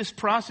shapes this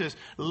process.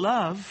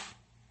 Love.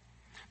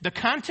 The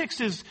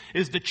context is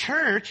the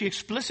church. He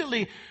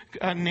explicitly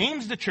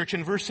names the church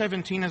in verse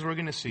 17, as we're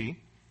going to see.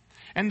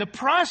 And the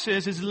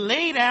process is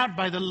laid out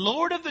by the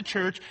Lord of the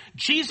church,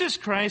 Jesus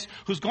Christ,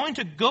 who's going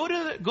to go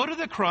to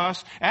the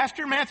cross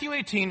after Matthew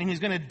 18, and he's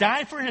going to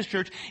die for his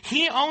church.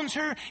 He owns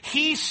her.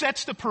 He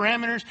sets the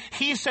parameters.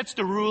 He sets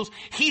the rules.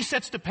 He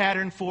sets the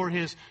pattern for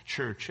his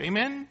church.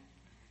 Amen?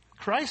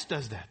 Christ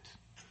does that.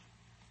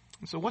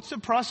 And so what's the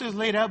process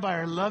laid out by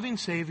our loving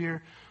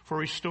Savior for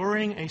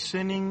restoring a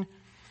sinning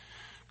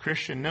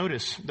Christian?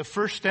 Notice the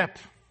first step.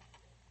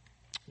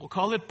 We'll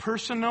call it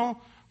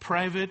personal,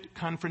 private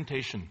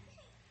confrontation.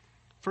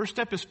 First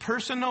step is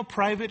personal,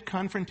 private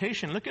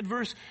confrontation. Look at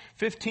verse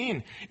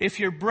 15. If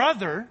your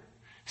brother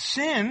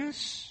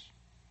sins,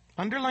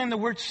 underline the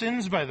word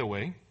sins, by the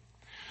way,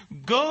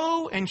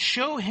 go and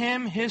show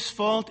him his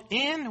fault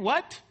in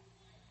what?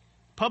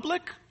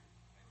 Public?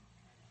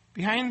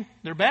 Behind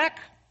their back?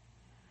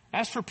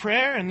 Ask for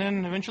prayer, and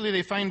then eventually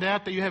they find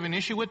out that you have an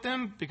issue with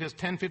them because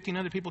 10, 15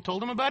 other people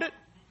told them about it?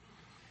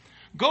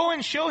 Go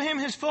and show him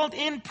his fault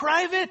in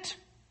private.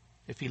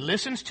 If he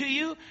listens to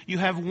you, you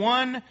have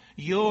won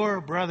your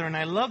brother. And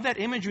I love that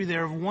imagery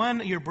there of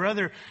won your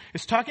brother.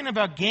 It's talking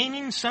about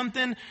gaining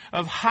something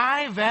of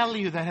high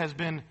value that has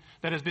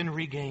been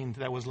regained,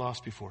 that was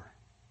lost before.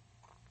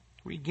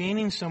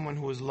 Regaining someone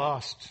who was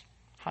lost,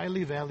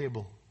 highly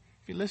valuable.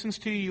 If he listens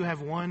to you, you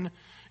have won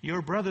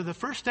your brother. The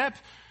first step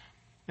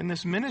in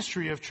this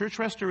ministry of church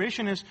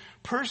restoration is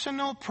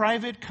personal,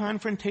 private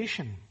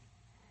confrontation.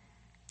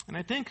 And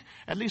I think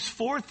at least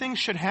 4 things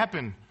should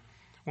happen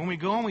when we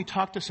go and we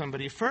talk to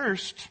somebody.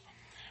 First,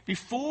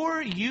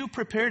 before you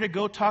prepare to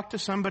go talk to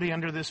somebody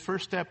under this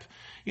first step,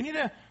 you need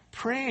to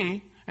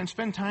pray and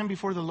spend time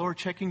before the Lord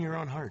checking your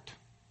own heart.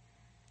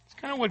 It's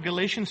kind of what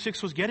Galatians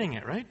 6 was getting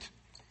at, right?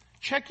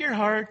 Check your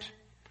heart.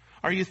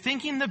 Are you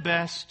thinking the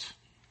best?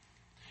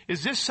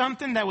 Is this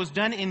something that was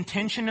done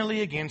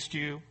intentionally against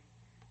you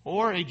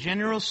or a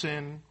general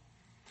sin?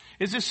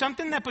 Is this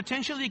something that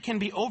potentially can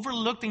be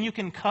overlooked and you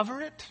can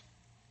cover it?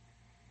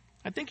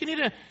 I think you need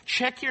to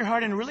check your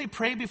heart and really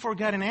pray before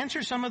God and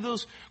answer some of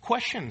those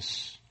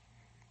questions.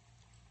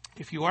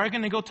 If you are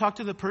going to go talk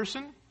to the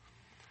person,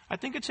 I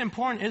think it's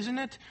important, isn't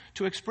it,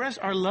 to express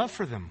our love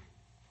for them.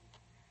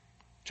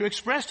 To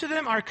express to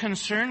them our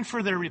concern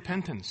for their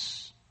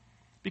repentance.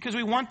 Because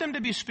we want them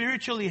to be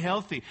spiritually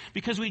healthy.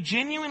 Because we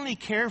genuinely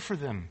care for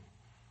them.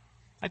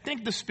 I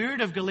think the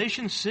spirit of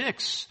Galatians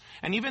 6,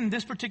 and even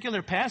this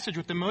particular passage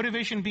with the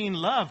motivation being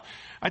love,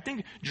 I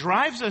think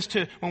drives us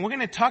to, when we're going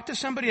to talk to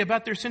somebody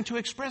about their sin, to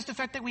express the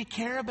fact that we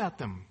care about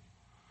them.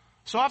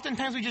 So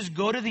oftentimes we just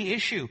go to the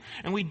issue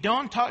and we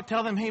don't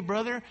tell them, hey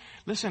brother,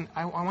 listen,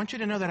 I want you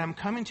to know that I'm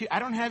coming to you. I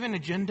don't have an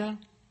agenda.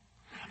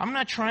 I'm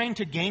not trying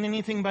to gain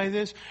anything by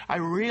this. I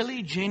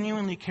really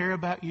genuinely care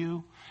about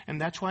you, and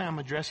that's why I'm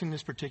addressing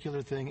this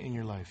particular thing in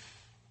your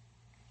life.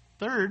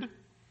 Third,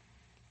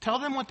 tell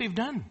them what they've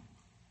done.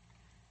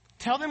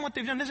 Tell them what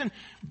they've done. Listen,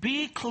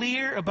 be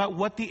clear about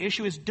what the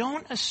issue is.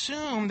 Don't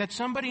assume that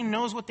somebody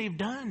knows what they've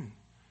done.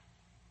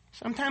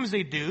 Sometimes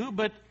they do,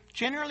 but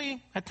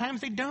generally, at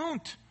times they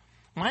don't.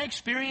 My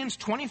experience,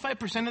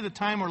 25% of the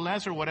time or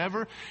less or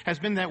whatever, has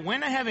been that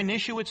when I have an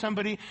issue with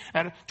somebody,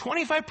 at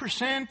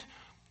 25%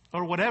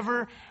 or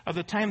whatever of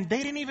the time,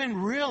 they didn't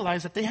even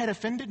realize that they had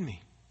offended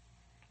me.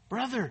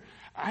 Brother,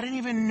 I didn't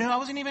even know. I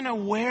wasn't even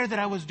aware that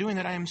I was doing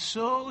that. I am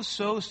so,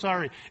 so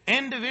sorry.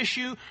 End of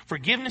issue.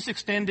 Forgiveness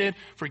extended.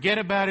 Forget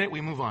about it. We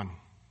move on.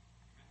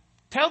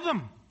 Tell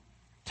them.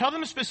 Tell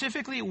them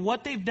specifically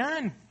what they've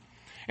done.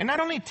 And not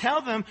only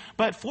tell them,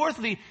 but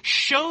fourthly,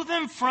 show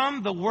them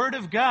from the Word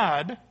of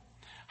God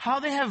how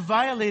they have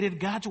violated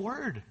God's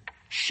Word.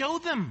 Show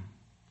them.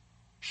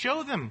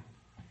 Show them.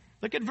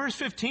 Look at verse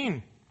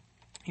 15.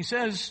 He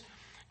says,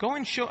 go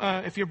and show,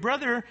 if your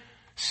brother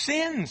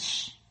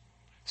sins.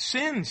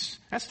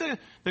 That's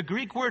the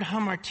Greek word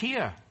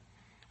hamartia,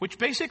 which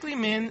basically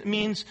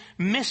means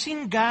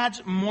missing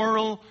God's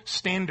moral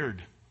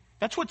standard.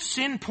 That's what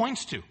sin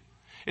points to.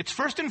 It's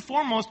first and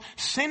foremost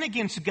sin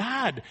against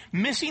God,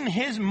 missing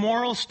His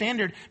moral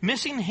standard,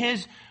 missing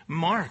His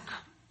mark.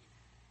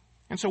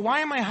 And so why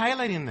am I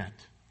highlighting that?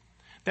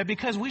 That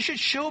because we should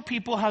show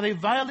people how they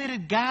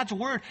violated God's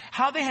word,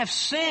 how they have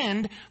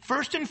sinned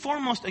first and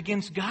foremost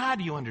against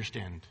God, you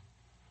understand.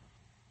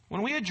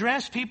 When we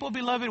address people,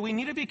 beloved, we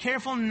need to be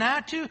careful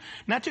not to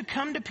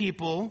come to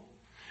people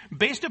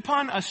based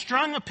upon a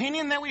strong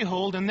opinion that we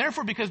hold, and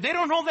therefore because they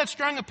don't hold that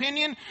strong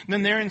opinion,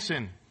 then they're in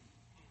sin.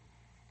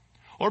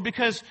 Or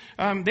because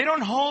they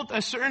don't hold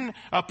a certain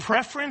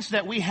preference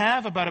that we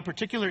have about a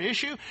particular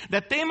issue,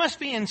 that they must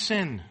be in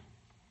sin.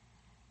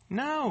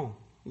 No.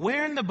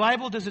 Where in the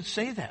Bible does it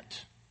say that?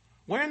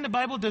 Where in the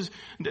Bible does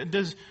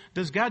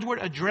God's Word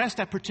address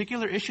that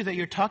particular issue that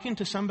you're talking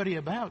to somebody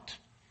about?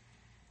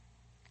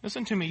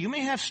 Listen to me. You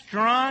may have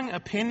strong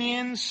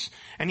opinions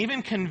and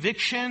even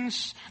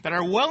convictions that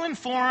are well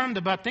informed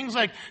about things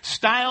like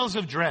styles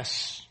of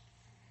dress,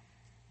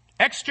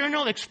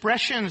 external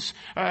expressions,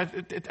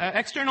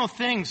 external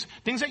things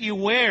that you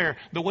wear,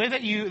 the way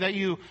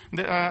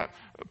that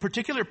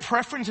particular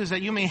preferences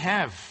that you may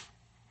have.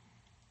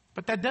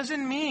 But that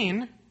doesn't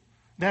mean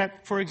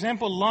that, for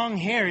example, long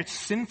hair, it's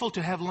sinful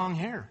to have long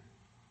hair.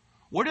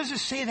 Where does it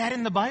say that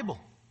in the Bible?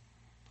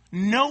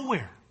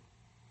 Nowhere.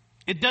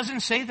 It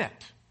doesn't say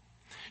that.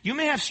 You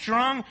may have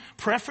strong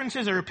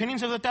preferences or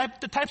opinions of the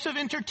types of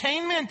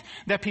entertainment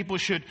that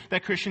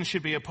Christians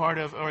should be a part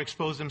of or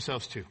expose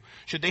themselves to.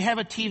 Should they have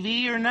a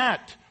TV or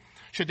not?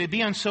 Should they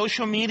be on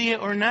social media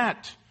or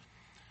not?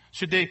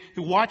 Should they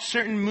watch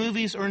certain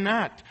movies or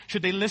not?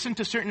 Should they listen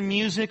to certain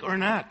music or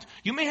not?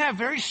 You may have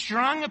very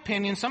strong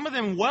opinions, some of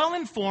them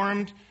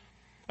well-informed,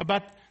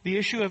 about the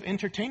issue of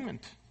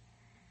entertainment.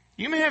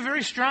 You may have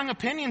very strong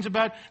opinions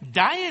about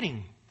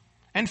dieting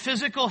and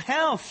physical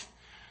health.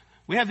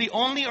 We have the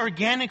only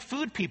organic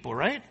food people,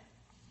 right?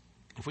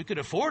 If we could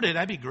afford it,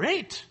 that'd be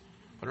great.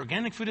 But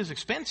organic food is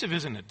expensive,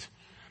 isn't it?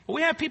 But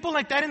we have people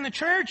like that in the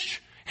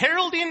church,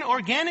 heralding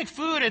organic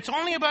food. It's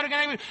only about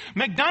organic food.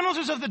 McDonald's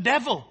is of the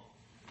devil.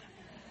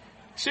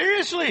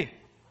 Seriously.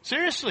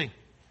 A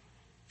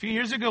few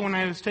years ago when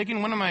I was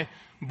taking one of my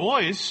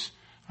boys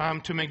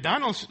to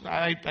McDonald's,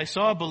 I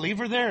saw a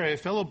believer there, a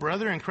fellow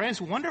brother in Christ,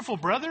 wonderful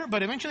brother,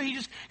 but eventually he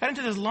just got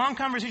into this long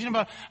conversation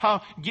about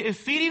how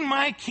feeding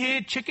my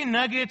kid chicken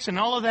nuggets and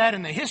all of that,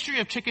 and the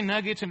history of chicken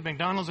nuggets and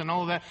McDonald's and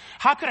all of that.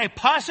 How could I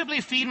possibly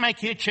feed my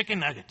kid chicken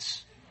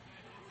nuggets?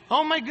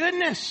 Oh my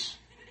goodness.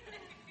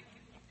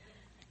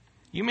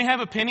 You may have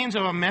opinions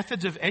about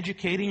methods of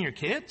educating your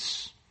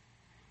kids.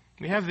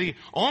 We have the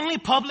only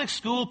public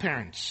school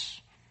parents,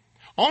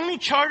 only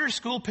charter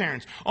school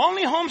parents,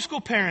 only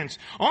homeschool parents,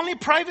 only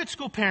private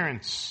school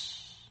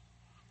parents.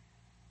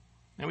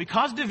 And we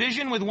cause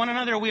division with one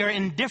another. We are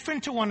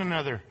indifferent to one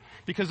another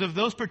because of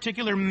those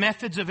particular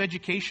methods of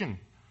education.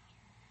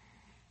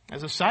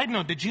 As a side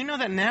note, did you know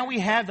that now we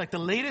have, like, the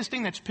latest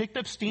thing that's picked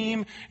up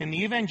steam in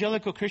the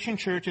evangelical Christian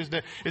church is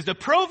the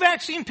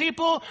pro-vaccine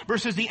people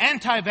versus the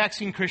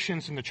anti-vaccine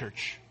Christians in the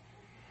church?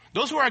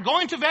 Those who are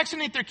going to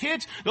vaccinate their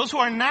kids, those who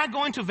are not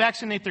going to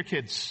vaccinate their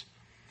kids.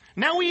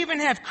 Now we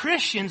even have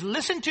Christians,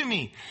 listen to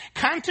me,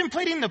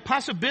 contemplating the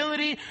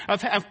possibility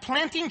of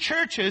planting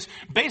churches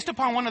based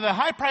upon one of the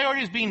high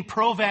priorities being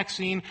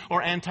pro-vaccine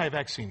or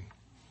anti-vaccine.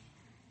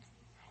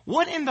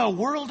 What in the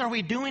world are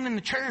we doing in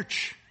the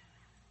church?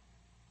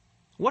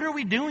 What are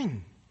we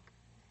doing?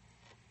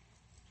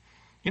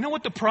 You know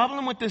what the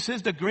problem with this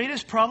is? The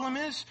greatest problem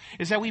is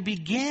that we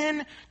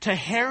begin to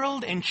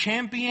herald and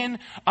champion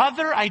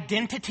other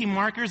identity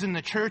markers in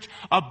the church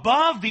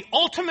above the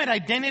ultimate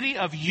identity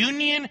of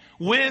union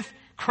with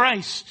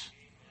Christ.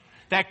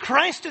 That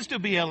Christ is to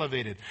be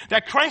elevated.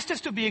 That Christ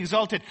is to be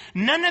exalted.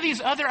 None of these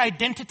other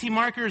identity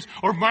markers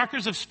or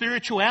markers of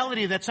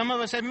spirituality that some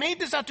of us have made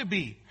this out to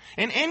be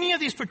in any of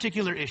these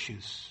particular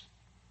issues.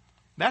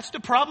 That's the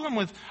problem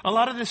with a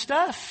lot of this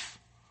stuff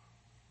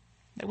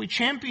that we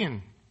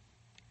champion.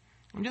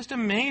 I'm just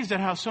amazed at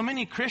how so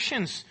many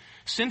Christians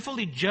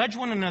sinfully judge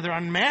one another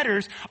on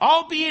matters,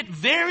 albeit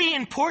very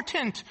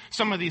important,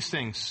 some of these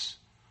things.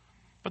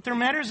 But they're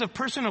matters of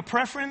personal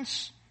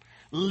preference,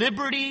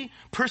 liberty,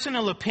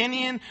 personal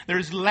opinion.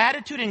 There's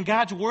latitude in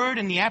God's word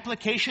and the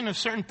application of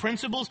certain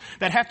principles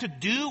that have to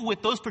do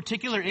with those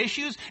particular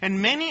issues and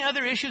many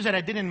other issues that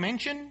I didn't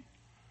mention.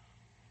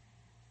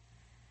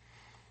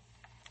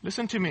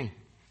 Listen to me.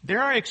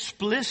 There are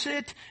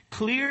explicit,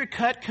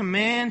 clear-cut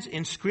commands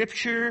in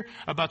Scripture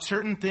about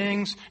certain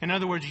things. In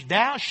other words,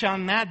 thou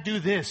shalt not do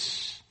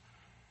this.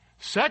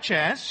 Such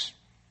as,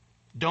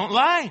 don't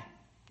lie.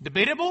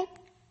 Debatable?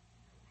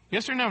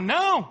 Yes or no?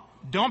 No.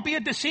 Don't be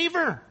a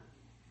deceiver.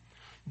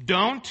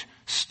 Don't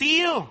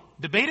steal.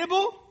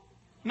 Debatable?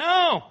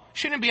 No.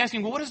 Shouldn't be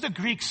asking, well, what does the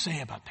Greek say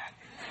about that?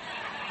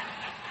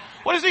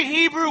 What is the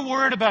Hebrew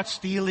word about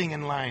stealing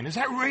and lying? Is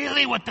that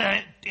really what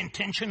the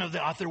intention of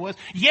the author was?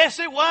 Yes,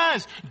 it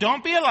was.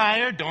 Don't be a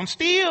liar. Don't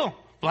steal.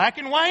 Black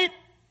and white.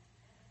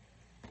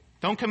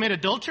 Don't commit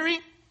adultery.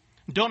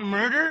 Don't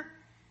murder.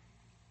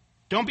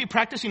 Don't be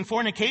practicing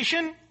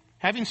fornication,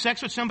 having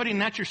sex with somebody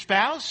not your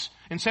spouse,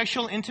 and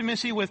sexual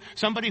intimacy with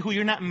somebody who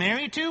you're not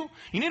married to.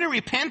 You need to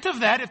repent of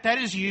that if that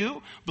is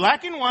you.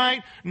 Black and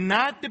white,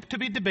 not to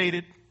be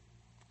debated.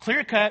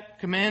 Clear-cut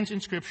commands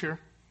in Scripture.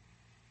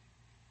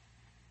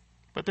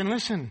 But then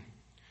listen,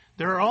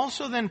 there are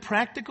also then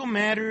practical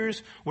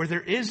matters where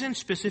there isn't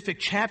specific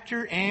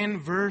chapter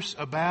and verse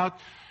about,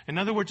 in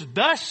other words,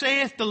 thus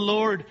saith the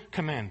Lord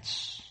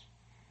commands.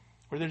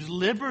 Where there's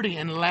liberty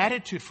and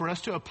latitude for us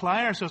to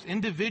apply ourselves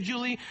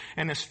individually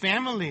and as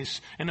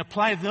families and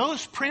apply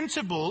those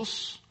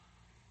principles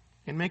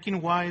in making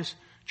wise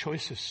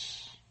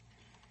choices.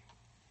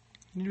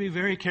 You need to be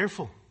very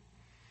careful.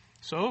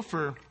 So,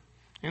 for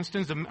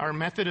instance, our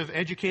method of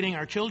educating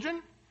our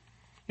children,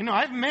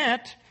 I've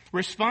met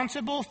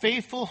responsible,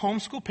 faithful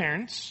homeschool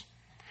parents,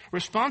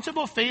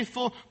 responsible,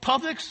 faithful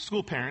public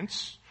school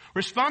parents,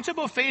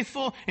 responsible,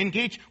 faithful,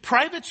 engaged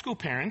private school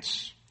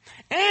parents,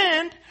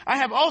 and I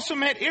have also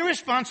met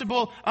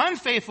irresponsible,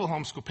 unfaithful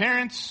homeschool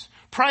parents,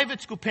 private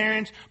school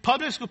parents,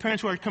 public school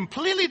parents who are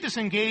completely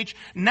disengaged,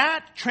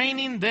 not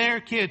training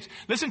their kids.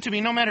 Listen to me,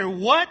 no matter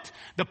what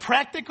the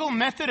practical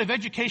method of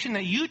education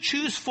that you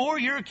choose for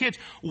your kids,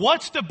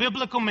 what's the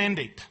biblical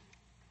mandate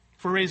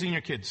for raising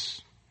your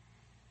kids?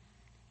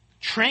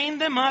 Train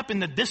them up in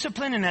the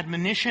discipline and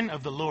admonition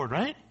of the Lord,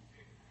 right?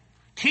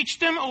 Teach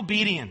them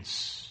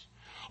obedience.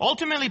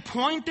 Ultimately,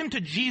 point them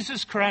to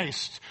Jesus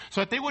Christ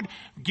so that they would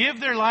give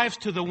their lives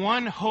to the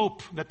one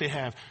hope that they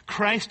have,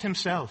 Christ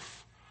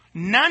himself.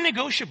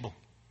 Non-negotiable.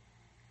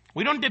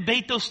 We don't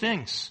debate those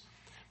things.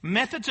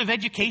 Methods of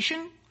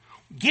education?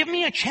 Give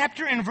me a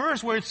chapter and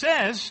verse where it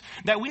says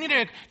that we need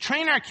to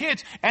train our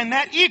kids, and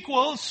that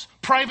equals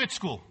private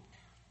school.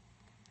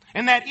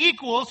 And that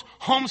equals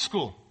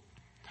homeschool.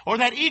 Or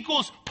that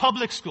equals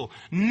public school.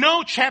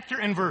 No chapter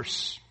and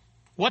verse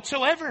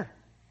whatsoever.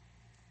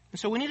 And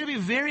so we need to be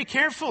very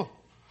careful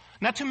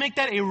not to make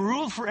that a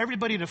rule for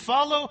everybody to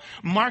follow.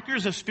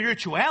 Markers of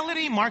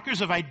spirituality,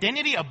 markers of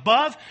identity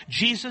above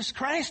Jesus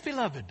Christ,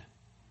 beloved.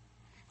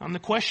 On the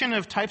question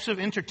of types of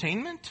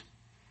entertainment,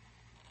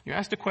 you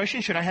ask the question,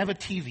 should I have a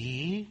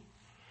TV?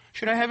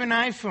 Should I have an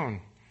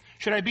iPhone?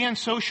 Should I be on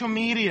social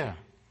media?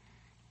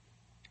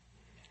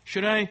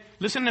 Should I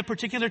listen to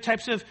particular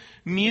types of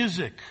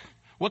music?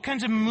 What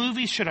kinds of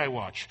movies should I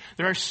watch?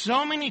 There are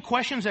so many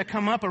questions that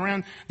come up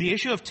around the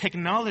issue of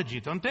technology,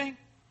 don't they?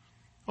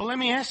 Well, let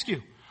me ask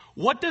you,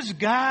 what does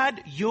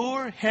God,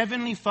 your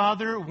Heavenly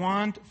Father,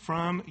 want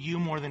from you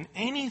more than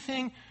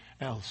anything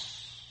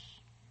else?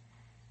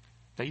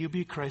 That you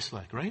be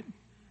Christ-like, right?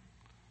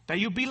 That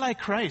you be like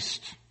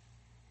Christ.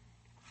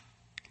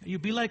 That you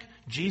be like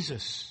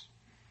Jesus.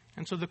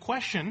 And so the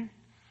question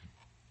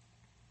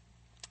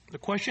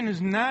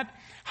is not,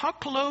 how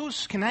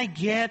close can I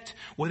get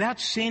without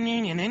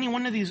sinning in any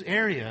one of these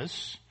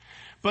areas,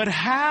 but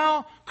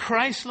how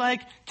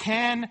Christ-like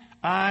can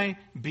I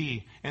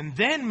be? And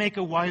then make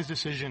a wise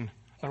decision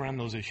around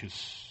those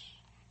issues.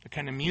 The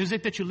kind of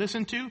music that you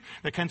listen to,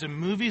 the kinds of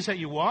movies that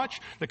you watch,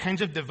 the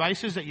kinds of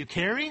devices that you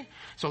carry.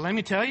 So let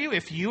me tell you,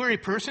 if you are a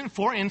person,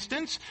 for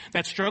instance,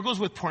 that struggles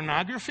with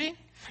pornography,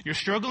 you're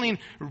struggling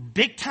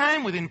big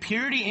time with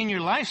impurity in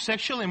your life,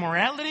 sexual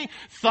immorality,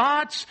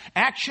 thoughts,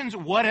 actions,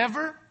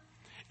 whatever,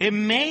 it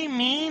may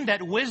mean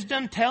that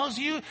wisdom tells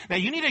you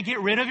that you need to get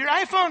rid of your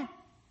iPhone,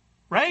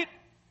 right?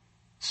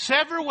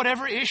 Sever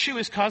whatever issue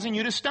is causing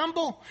you to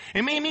stumble.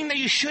 It may mean that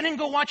you shouldn't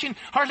go watching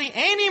hardly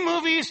any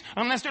movies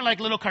unless they're like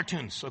little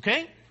cartoons,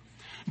 okay?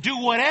 Do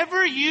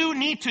whatever you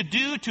need to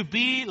do to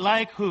be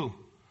like who?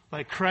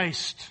 Like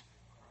Christ.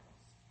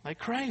 Like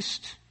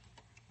Christ.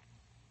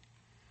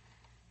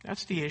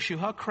 That's the issue.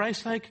 How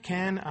Christ-like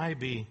can I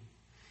be?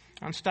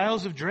 On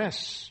styles of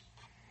dress.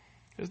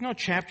 There's no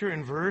chapter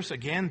and verse.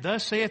 Again,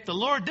 thus saith the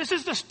Lord, this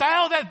is the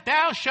style that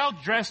thou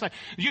shalt dress like.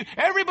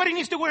 Everybody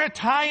needs to wear a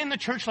tie in the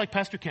church like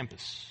Pastor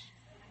Kempis.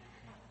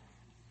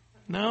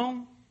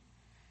 No.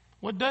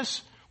 What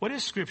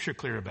is Scripture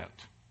clear about?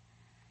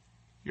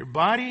 Your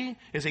body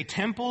is a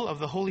temple of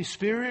the Holy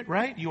Spirit,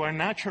 right? You are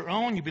not your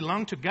own. You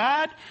belong to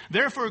God.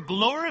 Therefore,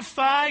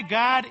 glorify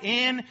God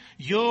in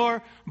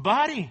your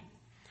body.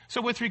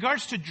 So with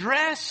regards to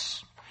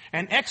dress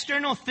and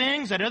external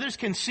things that others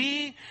can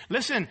see,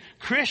 listen,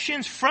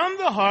 Christians from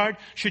the heart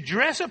should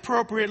dress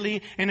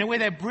appropriately in a way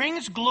that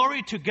brings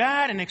glory to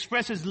God and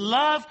expresses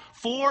love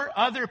for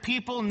other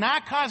people,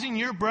 not causing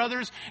your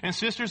brothers and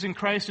sisters in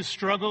Christ to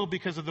struggle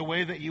because of the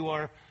way that you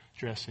are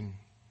dressing.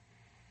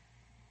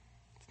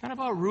 It's not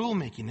about rule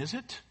making, is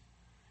it?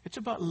 It's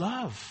about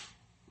love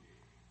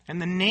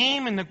and the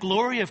name and the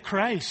glory of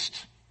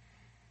Christ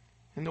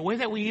and the way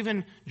that we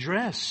even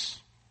dress.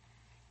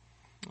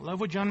 I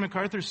love what John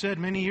MacArthur said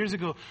many years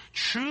ago.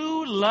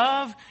 True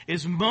love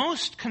is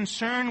most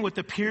concerned with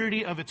the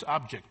purity of its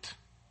object.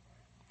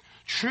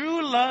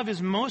 True love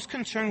is most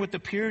concerned with the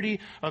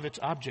purity of its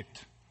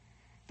object.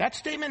 That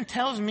statement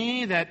tells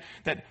me that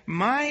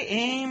my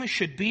aim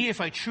should be, if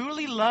I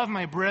truly love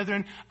my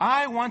brethren,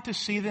 I want to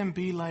see them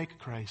be like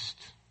Christ.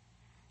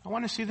 I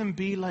want to see them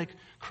be like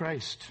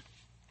Christ.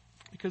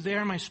 Because they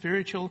are my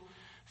spiritual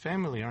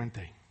family, aren't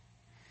they?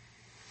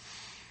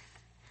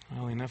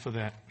 Well, enough of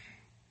that.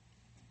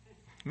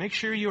 Make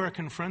sure you are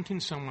confronting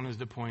someone, is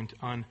the point,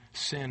 on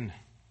sin,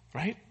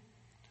 right?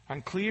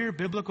 On clear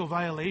biblical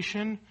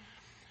violation,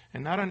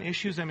 and not on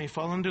issues that may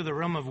fall under the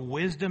realm of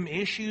wisdom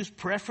issues,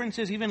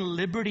 preferences, even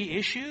liberty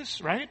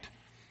issues, right?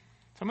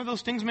 Some of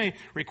those things may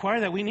require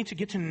that we need to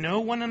get to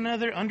know one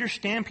another,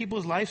 understand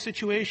people's life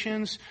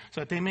situations,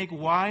 so that they make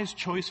wise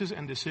choices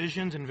and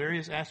decisions in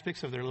various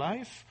aspects of their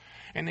life.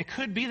 And it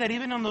could be that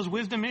even on those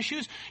wisdom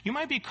issues, you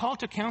might be called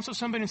to counsel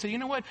somebody and say, you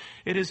know what,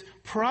 it is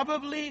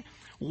probably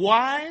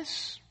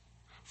wise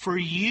for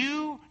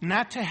you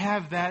not to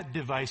have that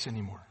device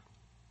anymore.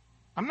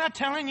 I'm not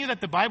telling you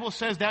that the Bible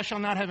says thou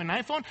shalt not have an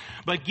iPhone,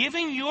 but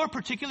given your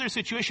particular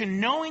situation,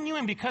 knowing you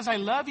and because I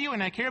love you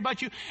and I care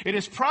about you, it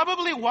is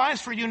probably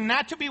wise for you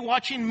not to be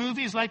watching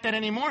movies like that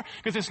anymore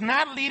because it's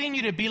not leading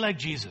you to be like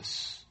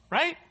Jesus,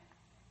 right?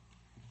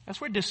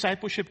 That's where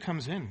discipleship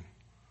comes in.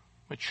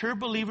 Mature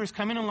believers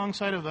coming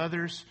alongside of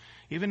others,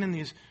 even in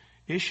these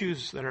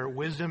issues that are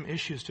wisdom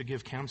issues, to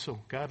give counsel,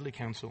 godly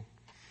counsel.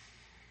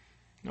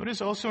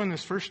 Notice also in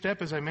this first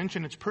step, as I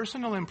mentioned, it's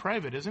personal and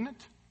private, isn't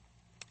it?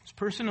 It's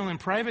personal and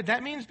private.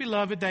 That means,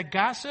 beloved, that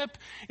gossip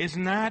is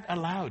not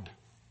allowed.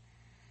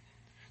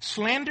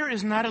 Slander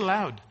is not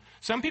allowed.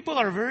 Some people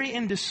are very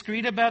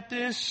indiscreet about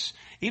this,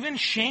 even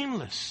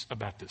shameless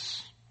about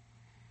this.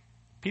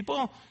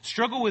 People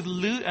struggle with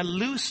a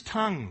loose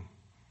tongue,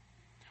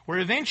 where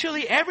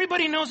eventually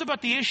everybody knows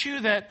about the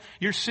issue that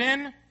your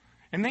sin,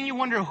 and then you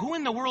wonder who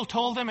in the world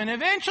told them, and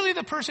eventually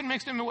the person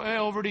makes them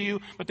over to you,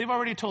 but they've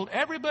already told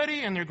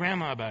everybody and their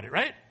grandma about it,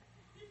 right?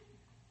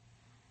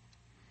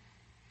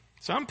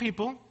 Some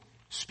people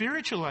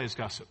spiritualize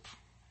gossip.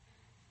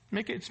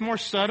 It's more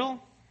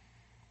subtle.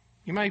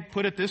 You might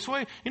put it this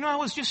way. I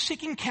was just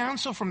seeking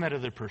counsel from that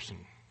other person.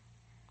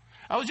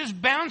 I was just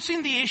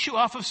bouncing the issue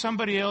off of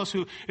somebody else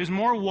who is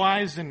more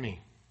wise than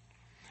me.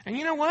 And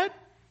you know what?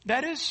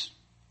 That is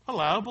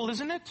allowable,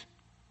 isn't it?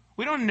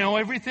 We don't know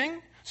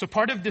everything. So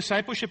part of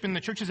discipleship in the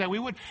church is that we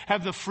would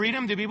have the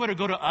freedom to be able to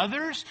go to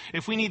others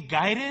if we need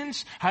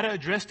guidance, how to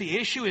address the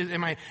issue.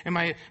 Am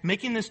I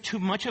making this too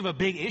much of a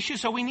big issue?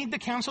 So we need the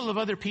counsel of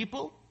other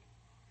people.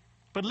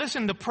 But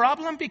listen, the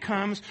problem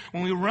becomes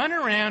when we run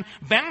around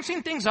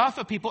bouncing things off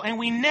of people and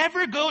we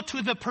never go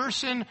to the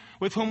person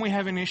with whom we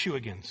have an issue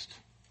against.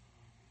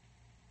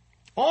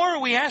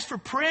 Or we ask for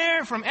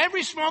prayer from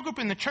every small group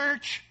in the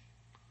church,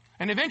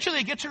 and eventually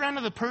it gets around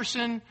to the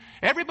person.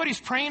 Everybody's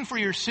praying for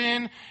your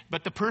sin,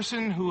 but the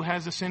person who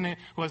has the sin,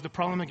 who has the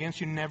problem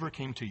against you, never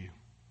came to you.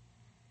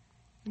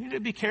 We need to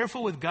be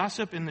careful with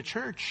gossip in the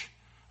church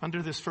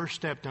under this first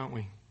step, don't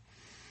we?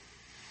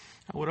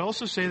 I would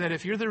also say that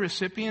if you're the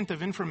recipient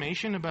of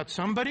information about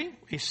somebody,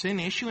 a sin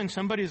issue in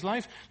somebody's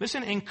life,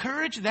 listen,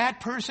 encourage that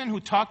person who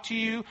talked to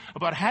you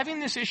about having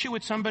this issue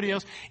with somebody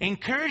else.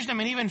 Encourage them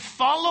and even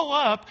follow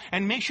up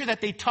and make sure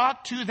that they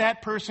talk to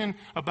that person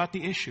about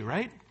the issue,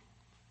 right?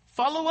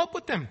 Follow up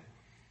with them.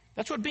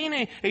 That's what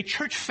being a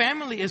church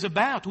family is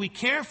about. We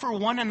care for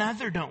one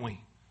another, don't we?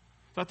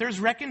 But there's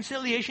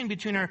reconciliation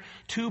between our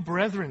two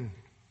brethren.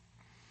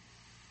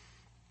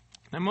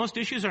 Now, most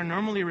issues are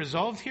normally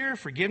resolved here.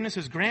 Forgiveness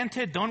is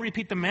granted. Don't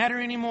repeat the matter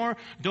anymore.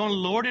 Don't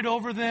lord it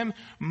over them.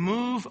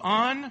 Move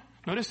on.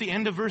 Notice the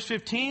end of verse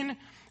 15.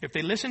 If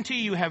they listen to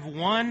you, you have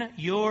won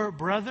your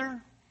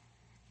brother.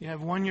 You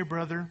have won your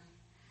brother.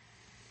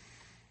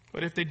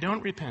 But if they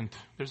don't repent,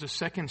 there's a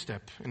second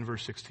step in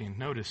verse 16.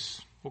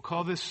 Notice, we'll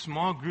call this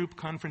small group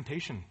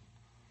confrontation.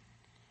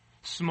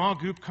 Small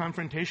group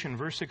confrontation,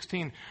 verse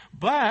 16.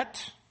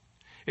 But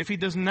if he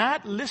does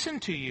not listen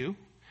to you,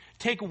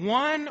 take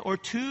one or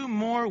two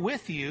more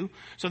with you,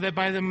 so that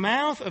by the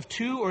mouth of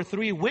two or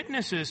three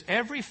witnesses,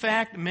 every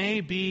fact may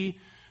be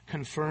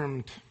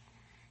confirmed.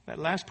 That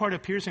last part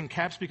appears in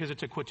caps because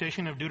it's a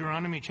quotation of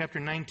Deuteronomy chapter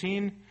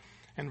 19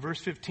 and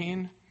verse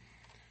 15.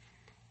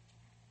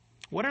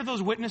 What are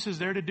those witnesses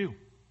there to do?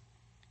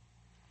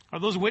 Are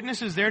those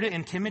witnesses there to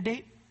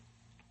intimidate?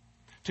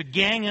 To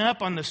gang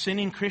up on the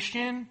sinning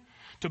Christian?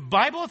 To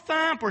Bible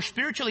thump or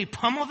spiritually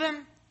pummel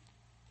them?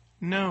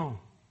 No.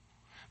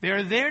 They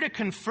are there to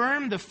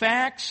confirm the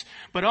facts,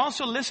 but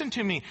also listen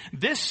to me.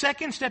 This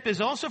second step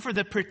is also for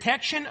the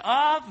protection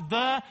of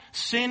the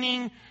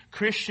sinning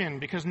Christian.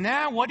 Because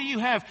now what do you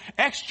have?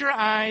 Extra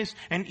eyes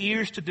and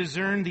ears to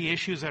discern the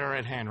issues that are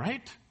at hand,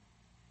 right?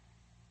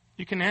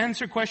 You can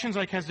answer questions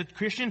like, has the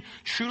Christian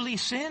truly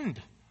sinned?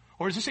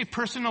 Or is this a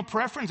personal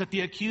preference that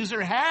the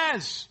accuser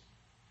has?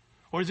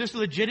 Or is this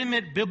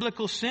legitimate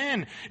biblical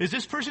sin? Is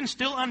this person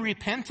still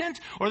unrepentant?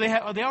 Or they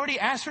already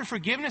asked for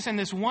forgiveness and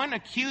this one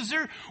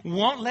accuser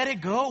won't let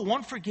it go,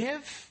 won't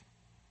forgive?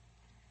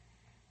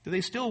 Do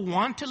they still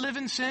want to live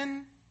in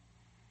sin?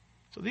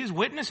 So these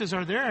witnesses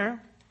are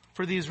there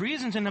for these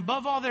reasons. And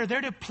above all, they're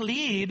there to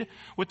plead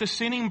with the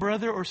sinning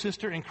brother or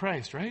sister in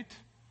Christ, right?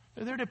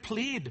 They're there to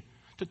plead,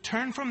 to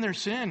turn from their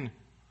sin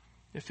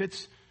if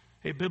it's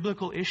a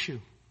biblical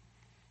issue.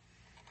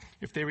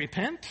 If they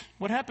repent,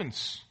 what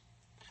happens?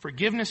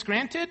 Forgiveness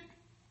granted.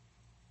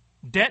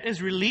 Debt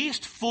is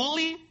released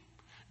fully.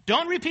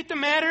 Don't repeat the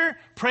matter.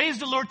 Praise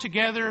the Lord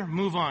together.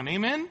 Move on.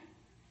 Amen?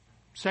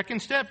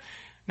 Second step.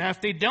 Now, if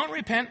they don't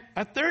repent,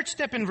 a third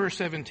step in verse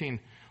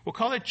 17. We'll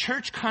call it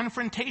church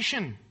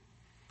confrontation.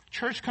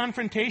 Church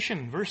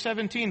confrontation. Verse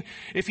 17.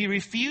 If he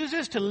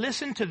refuses to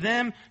listen to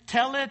them,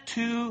 tell it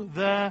to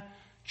the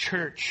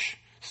church.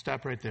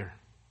 Stop right there.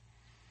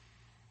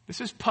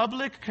 This is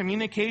public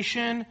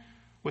communication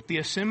with the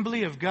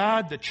assembly of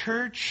God, the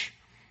church.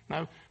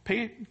 Now,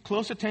 pay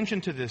close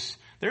attention to this.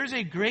 There's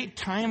a great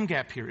time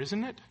gap here,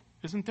 isn't it?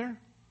 Isn't there?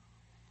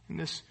 In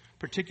this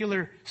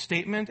particular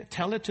statement,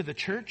 tell it to the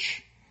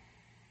church.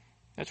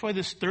 That's why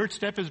this third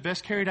step is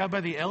best carried out by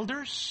the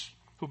elders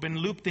who've been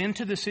looped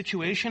into the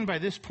situation by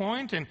this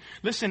point. And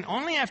listen,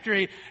 only after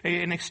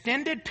an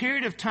extended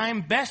period of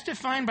time, best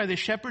defined by the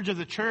shepherds of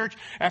the church,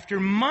 after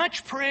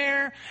much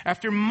prayer,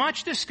 after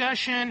much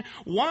discussion,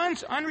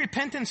 once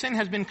unrepentant sin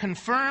has been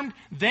confirmed,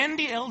 then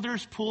the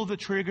elders pull the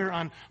trigger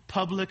on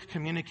public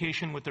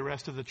communication with the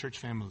rest of the church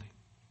family.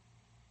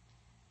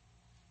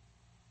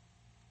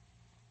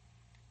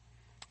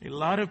 A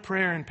lot of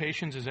prayer and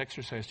patience is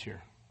exercised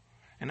here.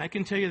 And I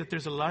can tell you that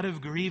there's a lot of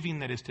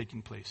grieving that is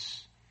taking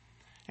place.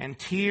 And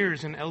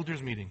tears in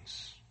elders'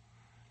 meetings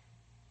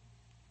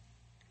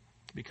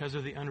because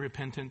of the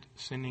unrepentant,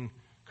 sinning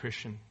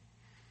Christian.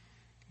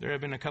 There have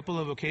been a couple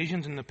of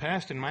occasions in the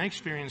past, in my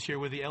experience here,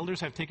 where the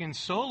elders have taken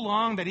so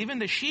long that even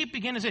the sheep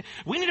begin to say,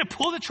 we need to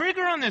pull the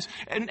trigger on this,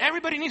 and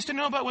everybody needs to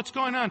know about what's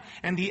going on.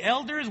 And the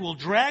elders will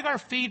drag our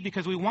feet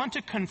because we want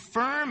to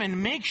confirm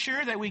and make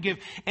sure that we give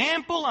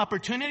ample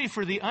opportunity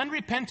for the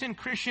unrepentant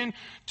Christian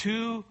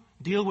to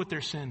deal with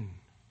their sin.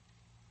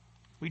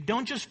 We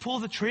don't just pull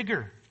the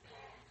trigger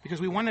because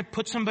we want to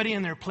put somebody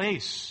in their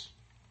place.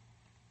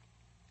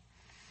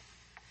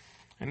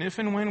 And if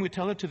and when we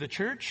tell it to the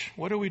church,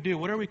 what do we do?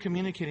 What are we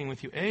communicating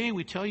with you? A,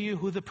 we tell you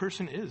who the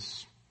person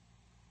is,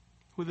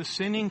 who the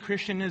sinning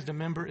Christian is, the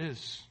member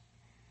is.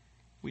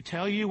 We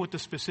tell you what the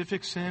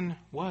specific sin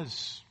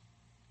was.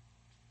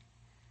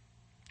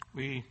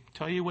 We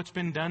tell you what's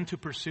been done to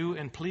pursue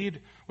and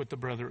plead with the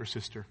brother or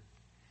sister.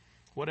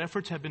 What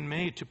efforts have been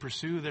made to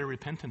pursue their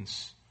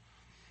repentance.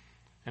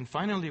 And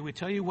finally, we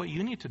tell you what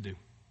you need to do.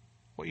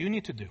 What you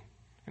need to do.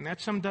 And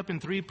that's summed up in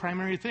 3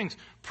 primary things.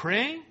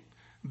 Pray,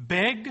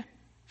 beg,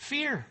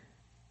 fear.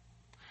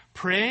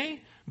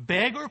 Pray,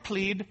 beg or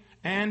plead,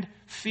 and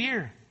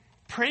fear.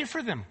 Pray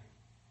for them.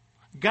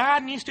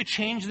 God needs to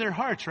change their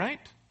hearts,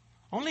 right?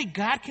 Only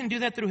God can do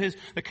that through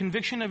the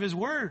conviction of His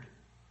Word.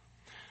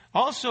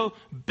 Also,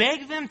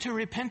 beg them to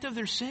repent of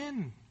their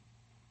sin.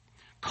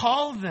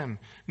 Call them,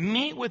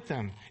 meet with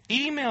them,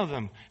 email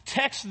them,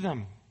 text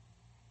them.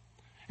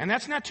 And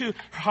that's not to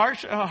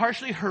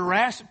harshly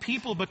harass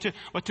people, but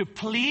to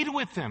plead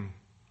with them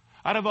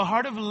out of a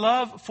heart of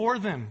love for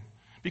them.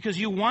 Because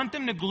you want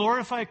them to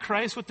glorify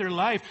Christ with their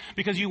life.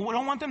 Because you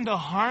don't want them to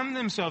harm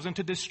themselves and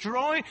to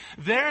destroy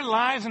their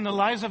lives and the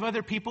lives of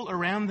other people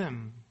around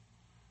them.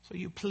 So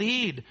you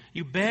plead,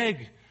 you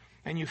beg,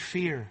 and you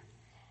fear.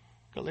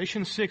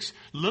 Galatians 6,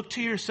 look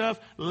to yourself,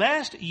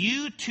 lest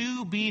you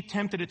too be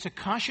tempted. It's a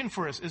caution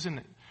for us, isn't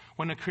it?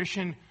 When a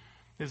Christian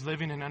is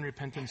living in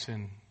unrepentant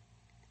sin.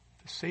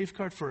 It's a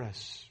safeguard for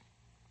us.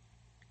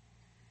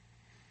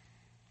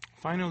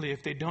 Finally,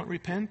 if they don't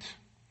repent,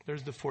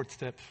 there's the 4th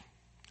step.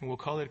 And we'll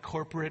call it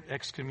corporate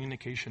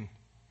excommunication.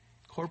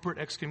 Corporate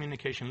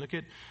excommunication. Look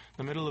at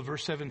the middle of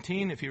verse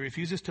 17. If he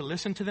refuses to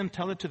listen to them,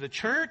 tell it to the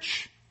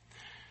church.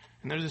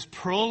 And there's this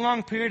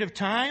prolonged period of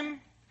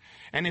time.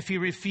 And if he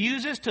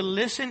refuses to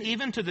listen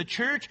even to the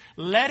church,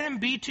 let him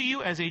be to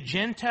you as a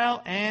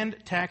Gentile and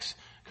tax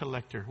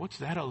collector. What's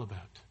that all about?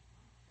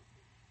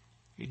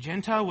 A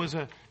Gentile was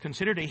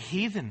considered a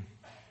heathen,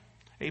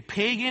 a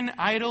pagan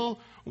idol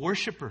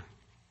worshiper.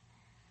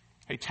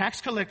 A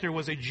tax collector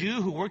was a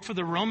Jew who worked for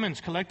the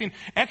Romans, collecting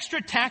extra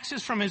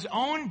taxes from his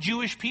own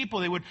Jewish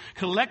people. They would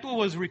collect what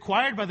was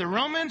required by the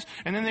Romans,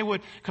 and then they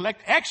would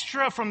collect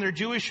extra from their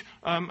Jewish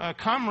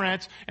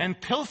comrades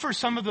and pilfer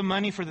some of the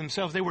money for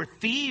themselves. They were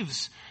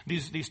thieves,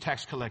 these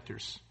tax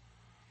collectors.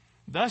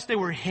 Thus, they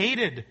were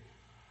hated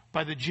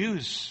by the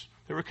Jews.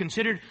 They were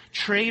considered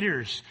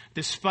traitors,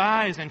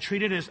 despised, and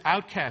treated as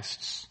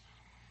outcasts.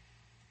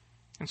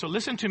 And so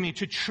listen to me,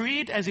 to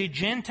treat as a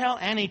Gentile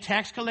and a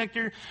tax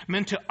collector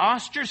meant to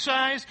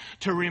ostracize,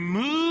 to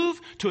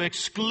remove, to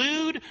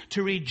exclude,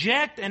 to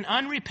reject an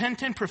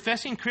unrepentant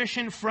professing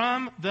Christian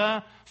from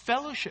the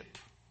fellowship.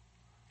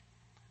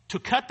 To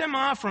cut them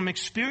off from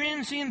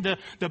experiencing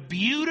the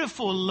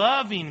beautiful,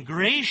 loving,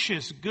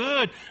 gracious,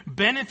 good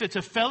benefits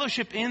of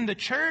fellowship in the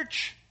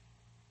church.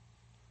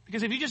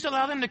 Because if you just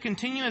allow them to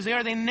continue as they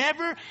are, they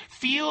never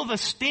feel the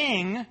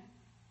sting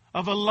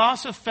of a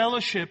loss of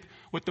fellowship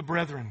with the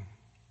brethren.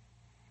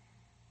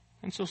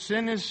 And so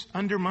sin is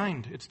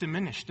undermined. It's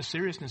diminished, the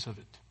seriousness of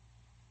it.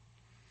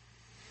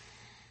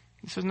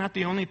 This is not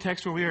the only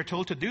text where we are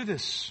told to do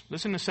this.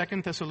 Listen to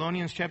 2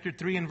 Thessalonians chapter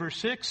 3 and verse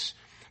 6.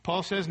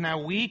 Paul says,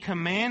 now we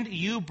command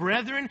you,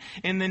 brethren,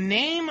 in the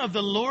name of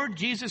the Lord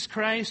Jesus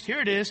Christ,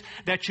 here it is,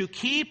 that you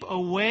keep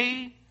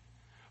away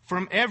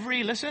from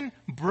every, listen,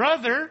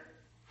 brother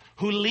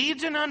who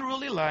leads an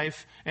unruly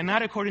life and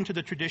not according to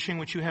the tradition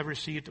which you have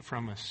received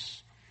from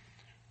us.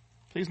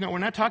 Please note, we're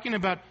not talking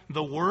about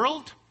the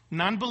world,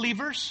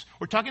 non-believers.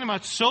 We're talking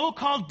about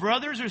so-called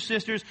brothers or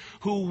sisters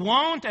who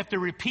won't, after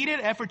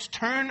repeated efforts,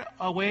 turn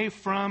away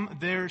from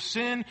their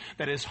sin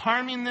that is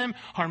harming them,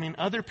 harming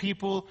other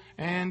people,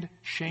 and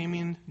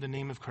shaming the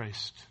name of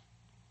Christ.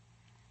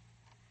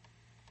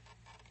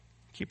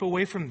 Keep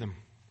away from them.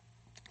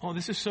 Oh,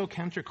 this is so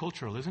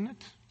countercultural, isn't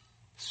it?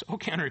 So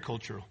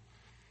countercultural.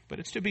 But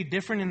it's to be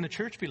different in the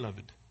church,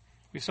 beloved.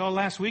 We saw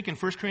last week in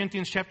 1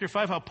 Corinthians chapter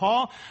 5 how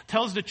Paul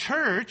tells the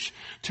church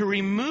to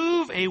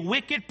remove a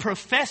wicked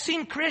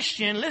professing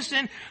Christian,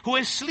 listen, who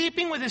is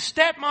sleeping with his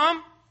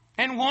stepmom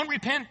and won't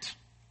repent.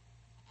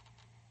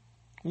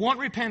 Won't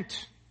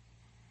repent.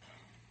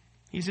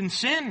 He's in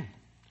sin.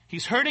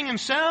 He's hurting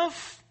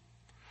himself,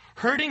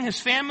 hurting his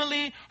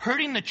family,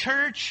 hurting the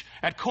church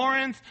at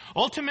Corinth,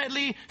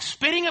 ultimately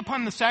spitting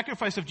upon the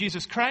sacrifice of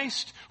Jesus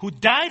Christ, who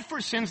died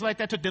for sins like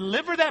that to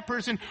deliver that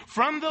person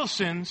from those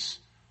sins.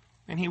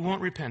 And he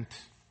won't repent.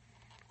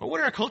 Well, what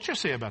does our culture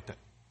say about that?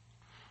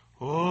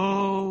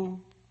 Oh,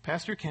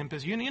 Pastor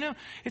Kempis, you know,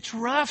 it's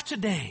rough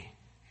today.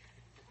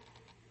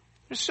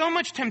 There's so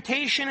much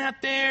temptation out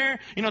there.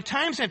 You know,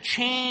 times have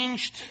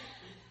changed.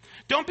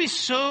 Don't be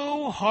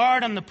so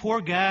hard on the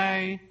poor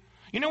guy.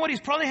 You know what? He's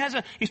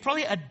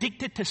probably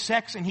addicted to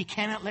sex and he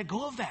cannot let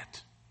go of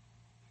that.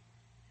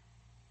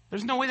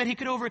 There's no way that he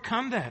could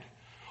overcome that.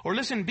 Or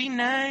listen, be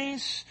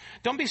nice.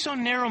 Don't be so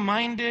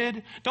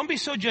narrow-minded. Don't be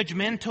so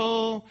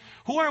judgmental.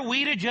 Who are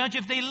we to judge?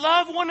 If they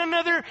love one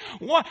another,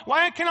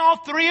 why can all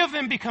three of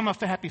them become a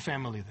happy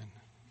family then?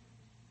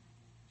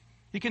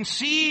 You can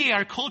see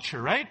our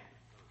culture, right?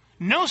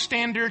 No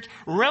standards,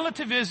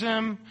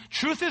 relativism,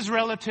 truth is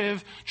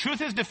relative,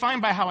 truth is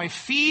defined by how I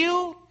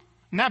feel,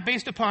 not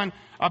based upon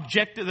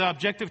the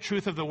objective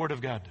truth of the Word of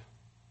God.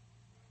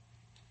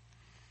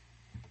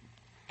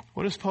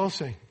 What does Paul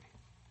say?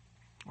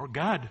 Or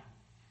God,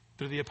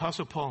 through the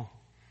Apostle Paul,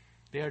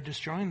 they are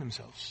destroying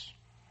themselves.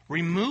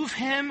 Remove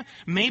him,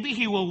 maybe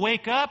he will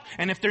wake up,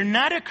 and if they're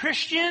not a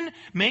Christian,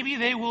 maybe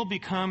they will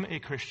become a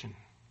Christian.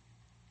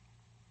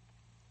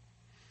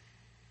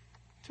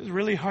 This is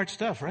really hard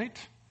stuff, right?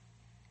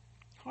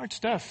 Hard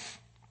stuff.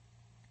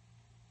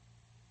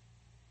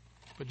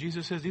 But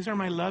Jesus says, these are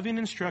my loving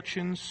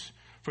instructions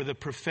for the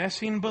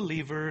professing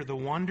believer, the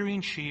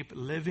wandering sheep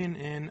living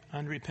in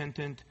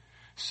unrepentant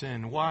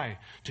sin. Why?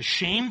 To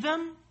shame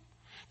them?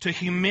 To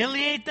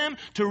humiliate them?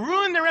 To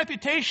ruin their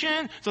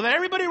reputation so that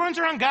everybody runs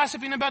around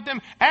gossiping about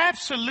them?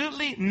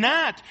 Absolutely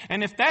not.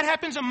 And if that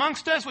happens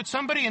amongst us with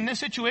somebody in this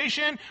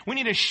situation, we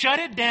need to shut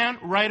it down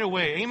right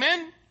away.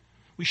 Amen?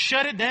 We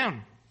shut it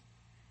down.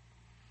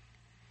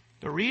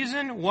 The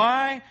reason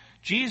why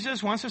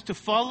Jesus wants us to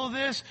follow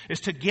this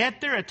is to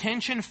get their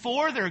attention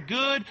for their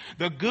good,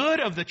 the good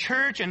of the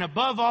church, and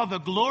above all, the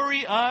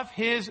glory of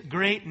His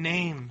great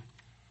name.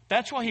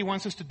 That's why He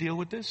wants us to deal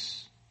with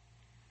this.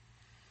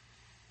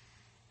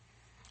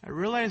 I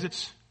realize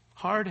it's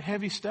hard,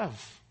 heavy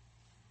stuff.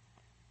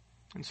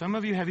 And some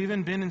of you have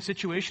even been in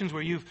situations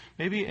where you've,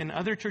 maybe in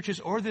other churches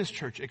or this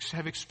church,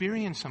 have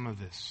experienced some of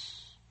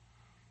this.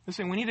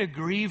 Listen, we need to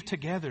grieve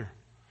together.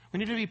 We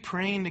need to be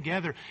praying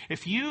together.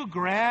 If you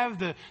grab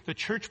the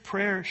church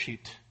prayer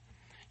sheet,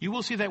 you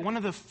will see that one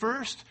of the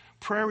first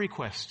prayer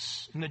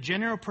requests in the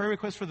general prayer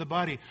requests for the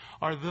body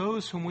are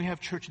those whom we have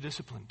church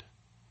disciplined.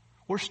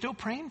 We're still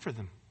praying for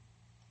them.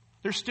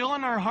 They're still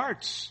in our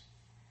hearts.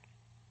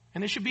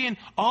 And they should be in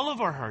all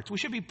of our hearts. We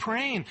should be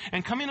praying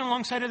and coming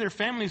alongside of their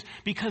families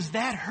because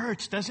that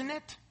hurts, doesn't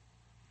it?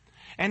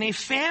 And a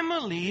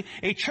family,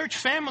 a church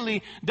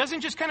family, doesn't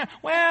just kind of,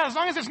 well, as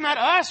long as it's not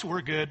us,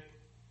 we're good.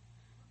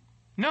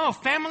 No,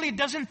 family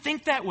doesn't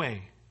think that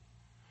way.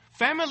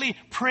 Family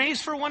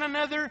prays for one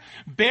another,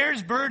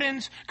 bears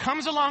burdens,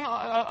 comes along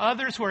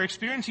others who are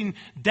experiencing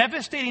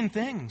devastating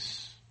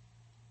things.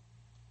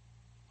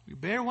 We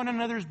bear one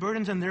another's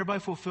burdens and thereby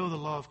fulfill the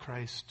law of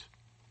Christ.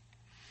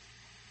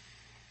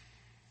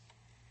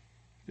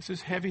 This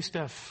is heavy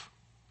stuff.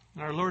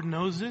 And our Lord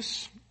knows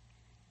this.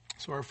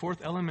 So our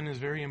fourth element is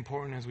very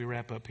important as we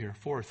wrap up here.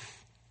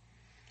 Fourth,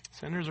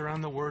 centers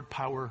around the word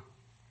power.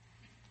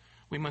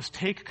 We must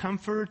take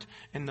comfort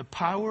in the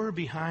power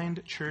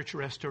behind church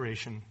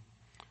restoration.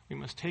 We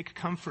must take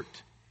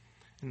comfort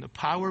in the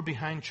power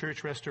behind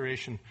church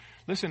restoration.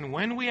 Listen,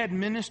 when we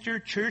administer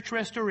church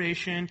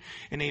restoration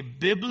in a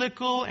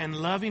biblical and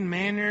loving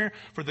manner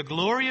for the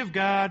glory of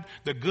God,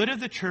 the good of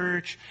the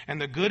church, and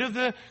the good of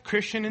the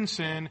Christian in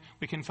sin,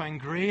 we can find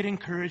great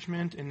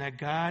encouragement in that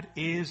God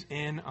is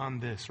in on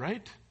this,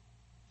 right?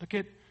 Look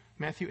at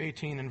Matthew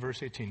 18 and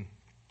verse 18.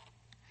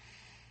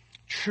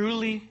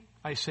 Truly,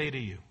 I say to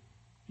you,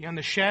 beyond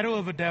the shadow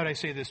of a doubt, I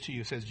say this to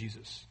you, says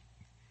Jesus.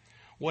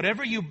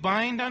 Whatever you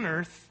bind on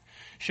earth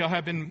shall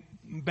have been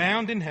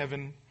bound in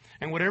heaven,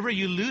 and whatever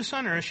you loose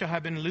on earth shall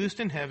have been loosed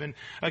in heaven.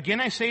 Again,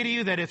 I say to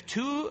you that if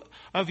two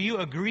of you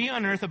agree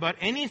on earth about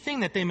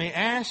anything that they may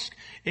ask,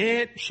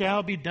 it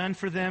shall be done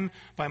for them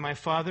by my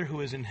Father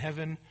who is in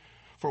heaven.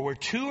 For where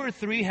two or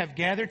three have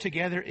gathered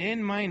together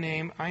in my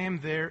name, I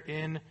am there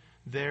in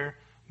their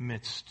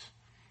midst.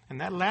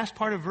 And that last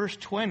part of verse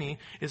 20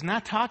 is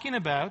not talking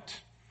about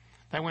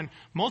that when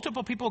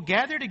multiple people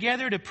gather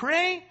together to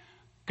pray,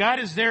 God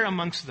is there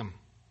amongst them.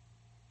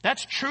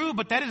 That's true,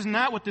 but that is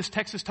not what this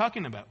text is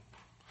talking about.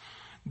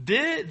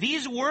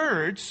 These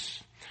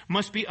words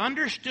must be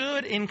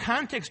understood in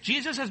context.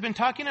 Jesus has been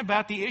talking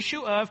about the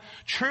issue of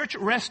church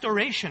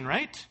restoration,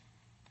 right?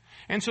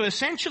 And so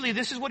essentially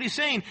this is what he's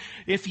saying.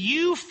 If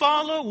you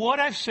follow what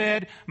I've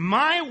said,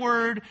 my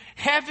word,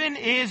 heaven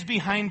is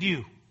behind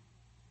you.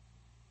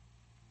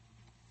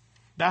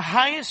 The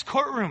highest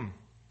courtroom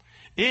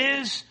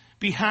is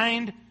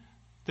behind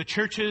the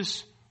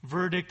church's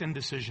verdict and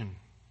decision.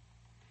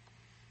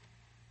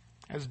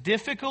 As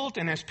difficult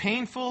and as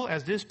painful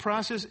as this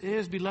process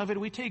is, beloved,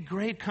 we take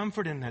great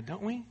comfort in that,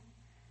 don't we?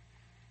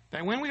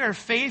 That when we are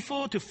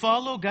faithful to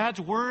follow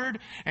God's word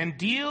and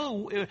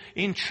deal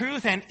in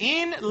truth and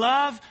in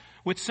love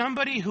with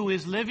somebody who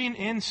is living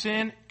in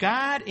sin,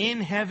 God in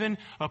heaven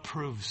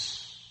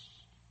approves.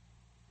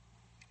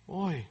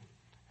 Boy,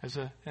 as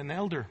an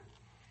elder,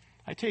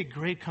 I take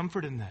great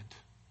comfort in that.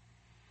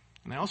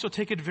 And I also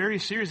take it very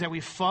serious that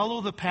we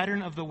follow the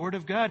pattern of the Word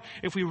of God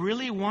if we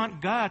really want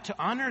God to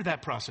honor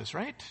that process,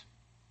 right?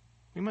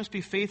 We must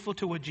be faithful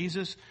to what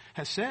Jesus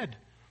has said.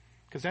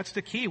 Because that's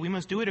the key. We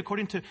must do it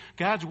according to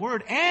God's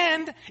word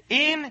and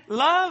in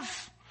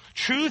love.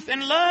 Truth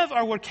and love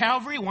are what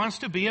Calvary wants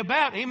to be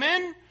about.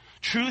 Amen?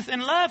 Truth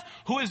and love,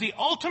 who is the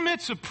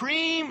ultimate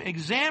supreme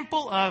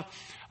example of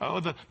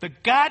the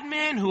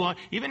God-man who,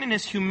 even in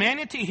his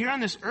humanity here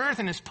on this earth,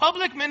 in his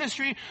public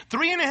ministry,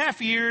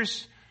 3.5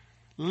 years,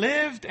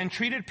 lived and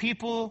treated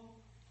people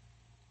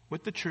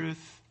with the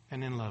truth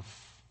and in love.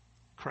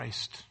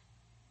 Christ.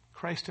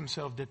 Christ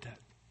himself did that.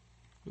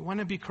 We want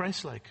to be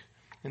Christ-like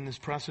in this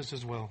process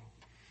as well.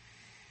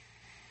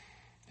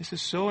 This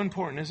is so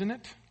important, isn't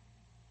it?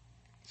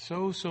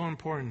 So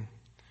important.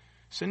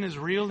 Sin is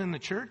real in the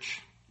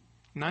church.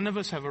 None of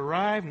us have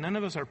arrived. None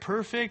of us are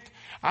perfect.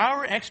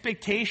 Our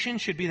expectation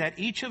should be that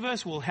each of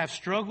us will have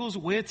struggles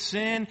with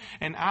sin,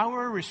 and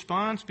our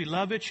response,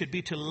 beloved, should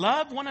be to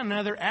love one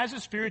another as a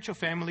spiritual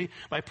family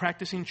by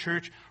practicing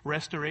church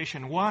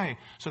restoration. Why?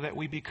 So that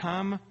we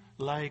become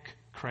like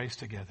Christ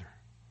together.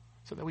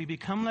 So that we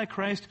become like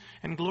Christ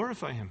and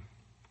glorify him.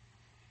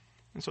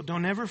 And so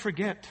don't ever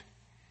forget,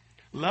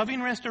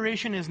 loving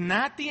restoration is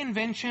not the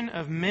invention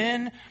of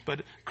men,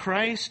 but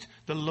Christ,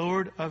 the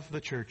Lord of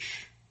the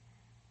church.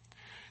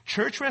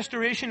 Church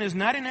restoration is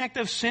not an act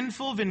of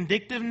sinful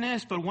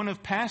vindictiveness, but one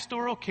of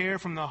pastoral care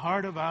from the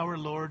heart of our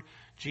Lord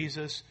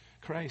Jesus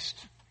Christ.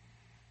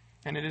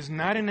 And it is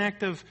not an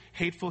act of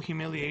hateful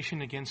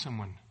humiliation against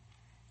someone.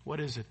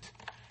 What is it?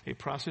 A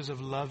process of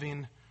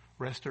loving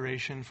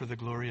restoration for the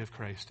glory of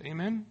Christ.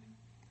 Amen?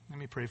 Let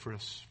me pray for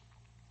us.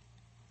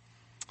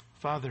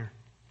 Father,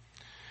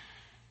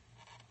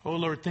 oh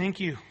Lord, thank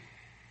you.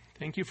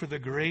 Thank you for the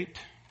great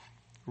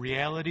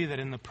reality that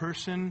in the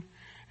person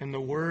and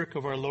the work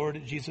of our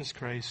Lord Jesus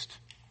Christ,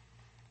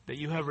 that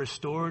you have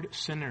restored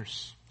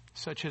sinners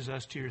such as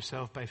us to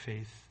yourself by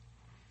faith.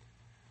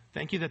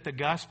 Thank you that the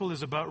gospel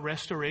is about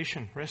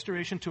restoration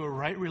to a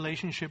right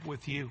relationship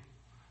with you,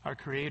 our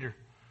Creator.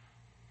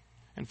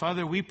 And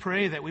Father, we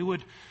pray that we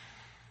would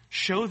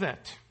show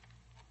that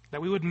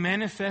we would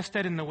manifest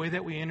that in the way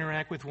that we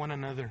interact with one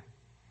another.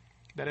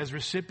 That as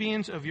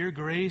recipients of your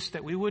grace,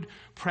 that we would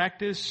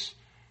practice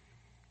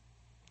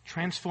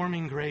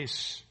transforming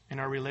grace in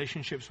our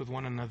relationships with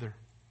one another.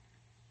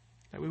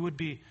 That we would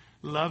be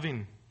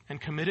loving and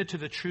committed to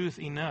the truth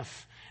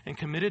enough, and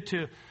committed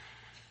to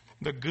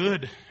the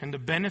good and the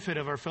benefit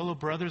of our fellow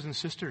brothers and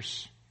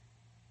sisters,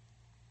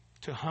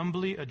 to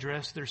humbly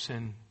address their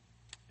sin,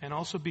 and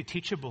also be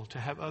teachable to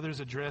have others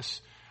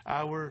address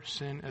our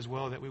sin as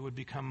well, that we would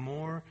become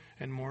more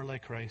and more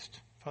like Christ.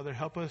 Father,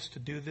 help us to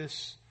do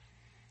this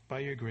by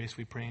your grace,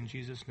 we pray in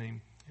Jesus'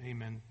 name.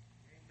 Amen.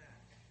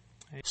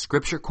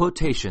 Scripture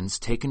quotations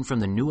taken from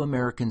the New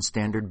American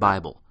Standard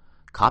Bible.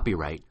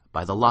 Copyright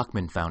by the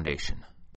Lockman Foundation.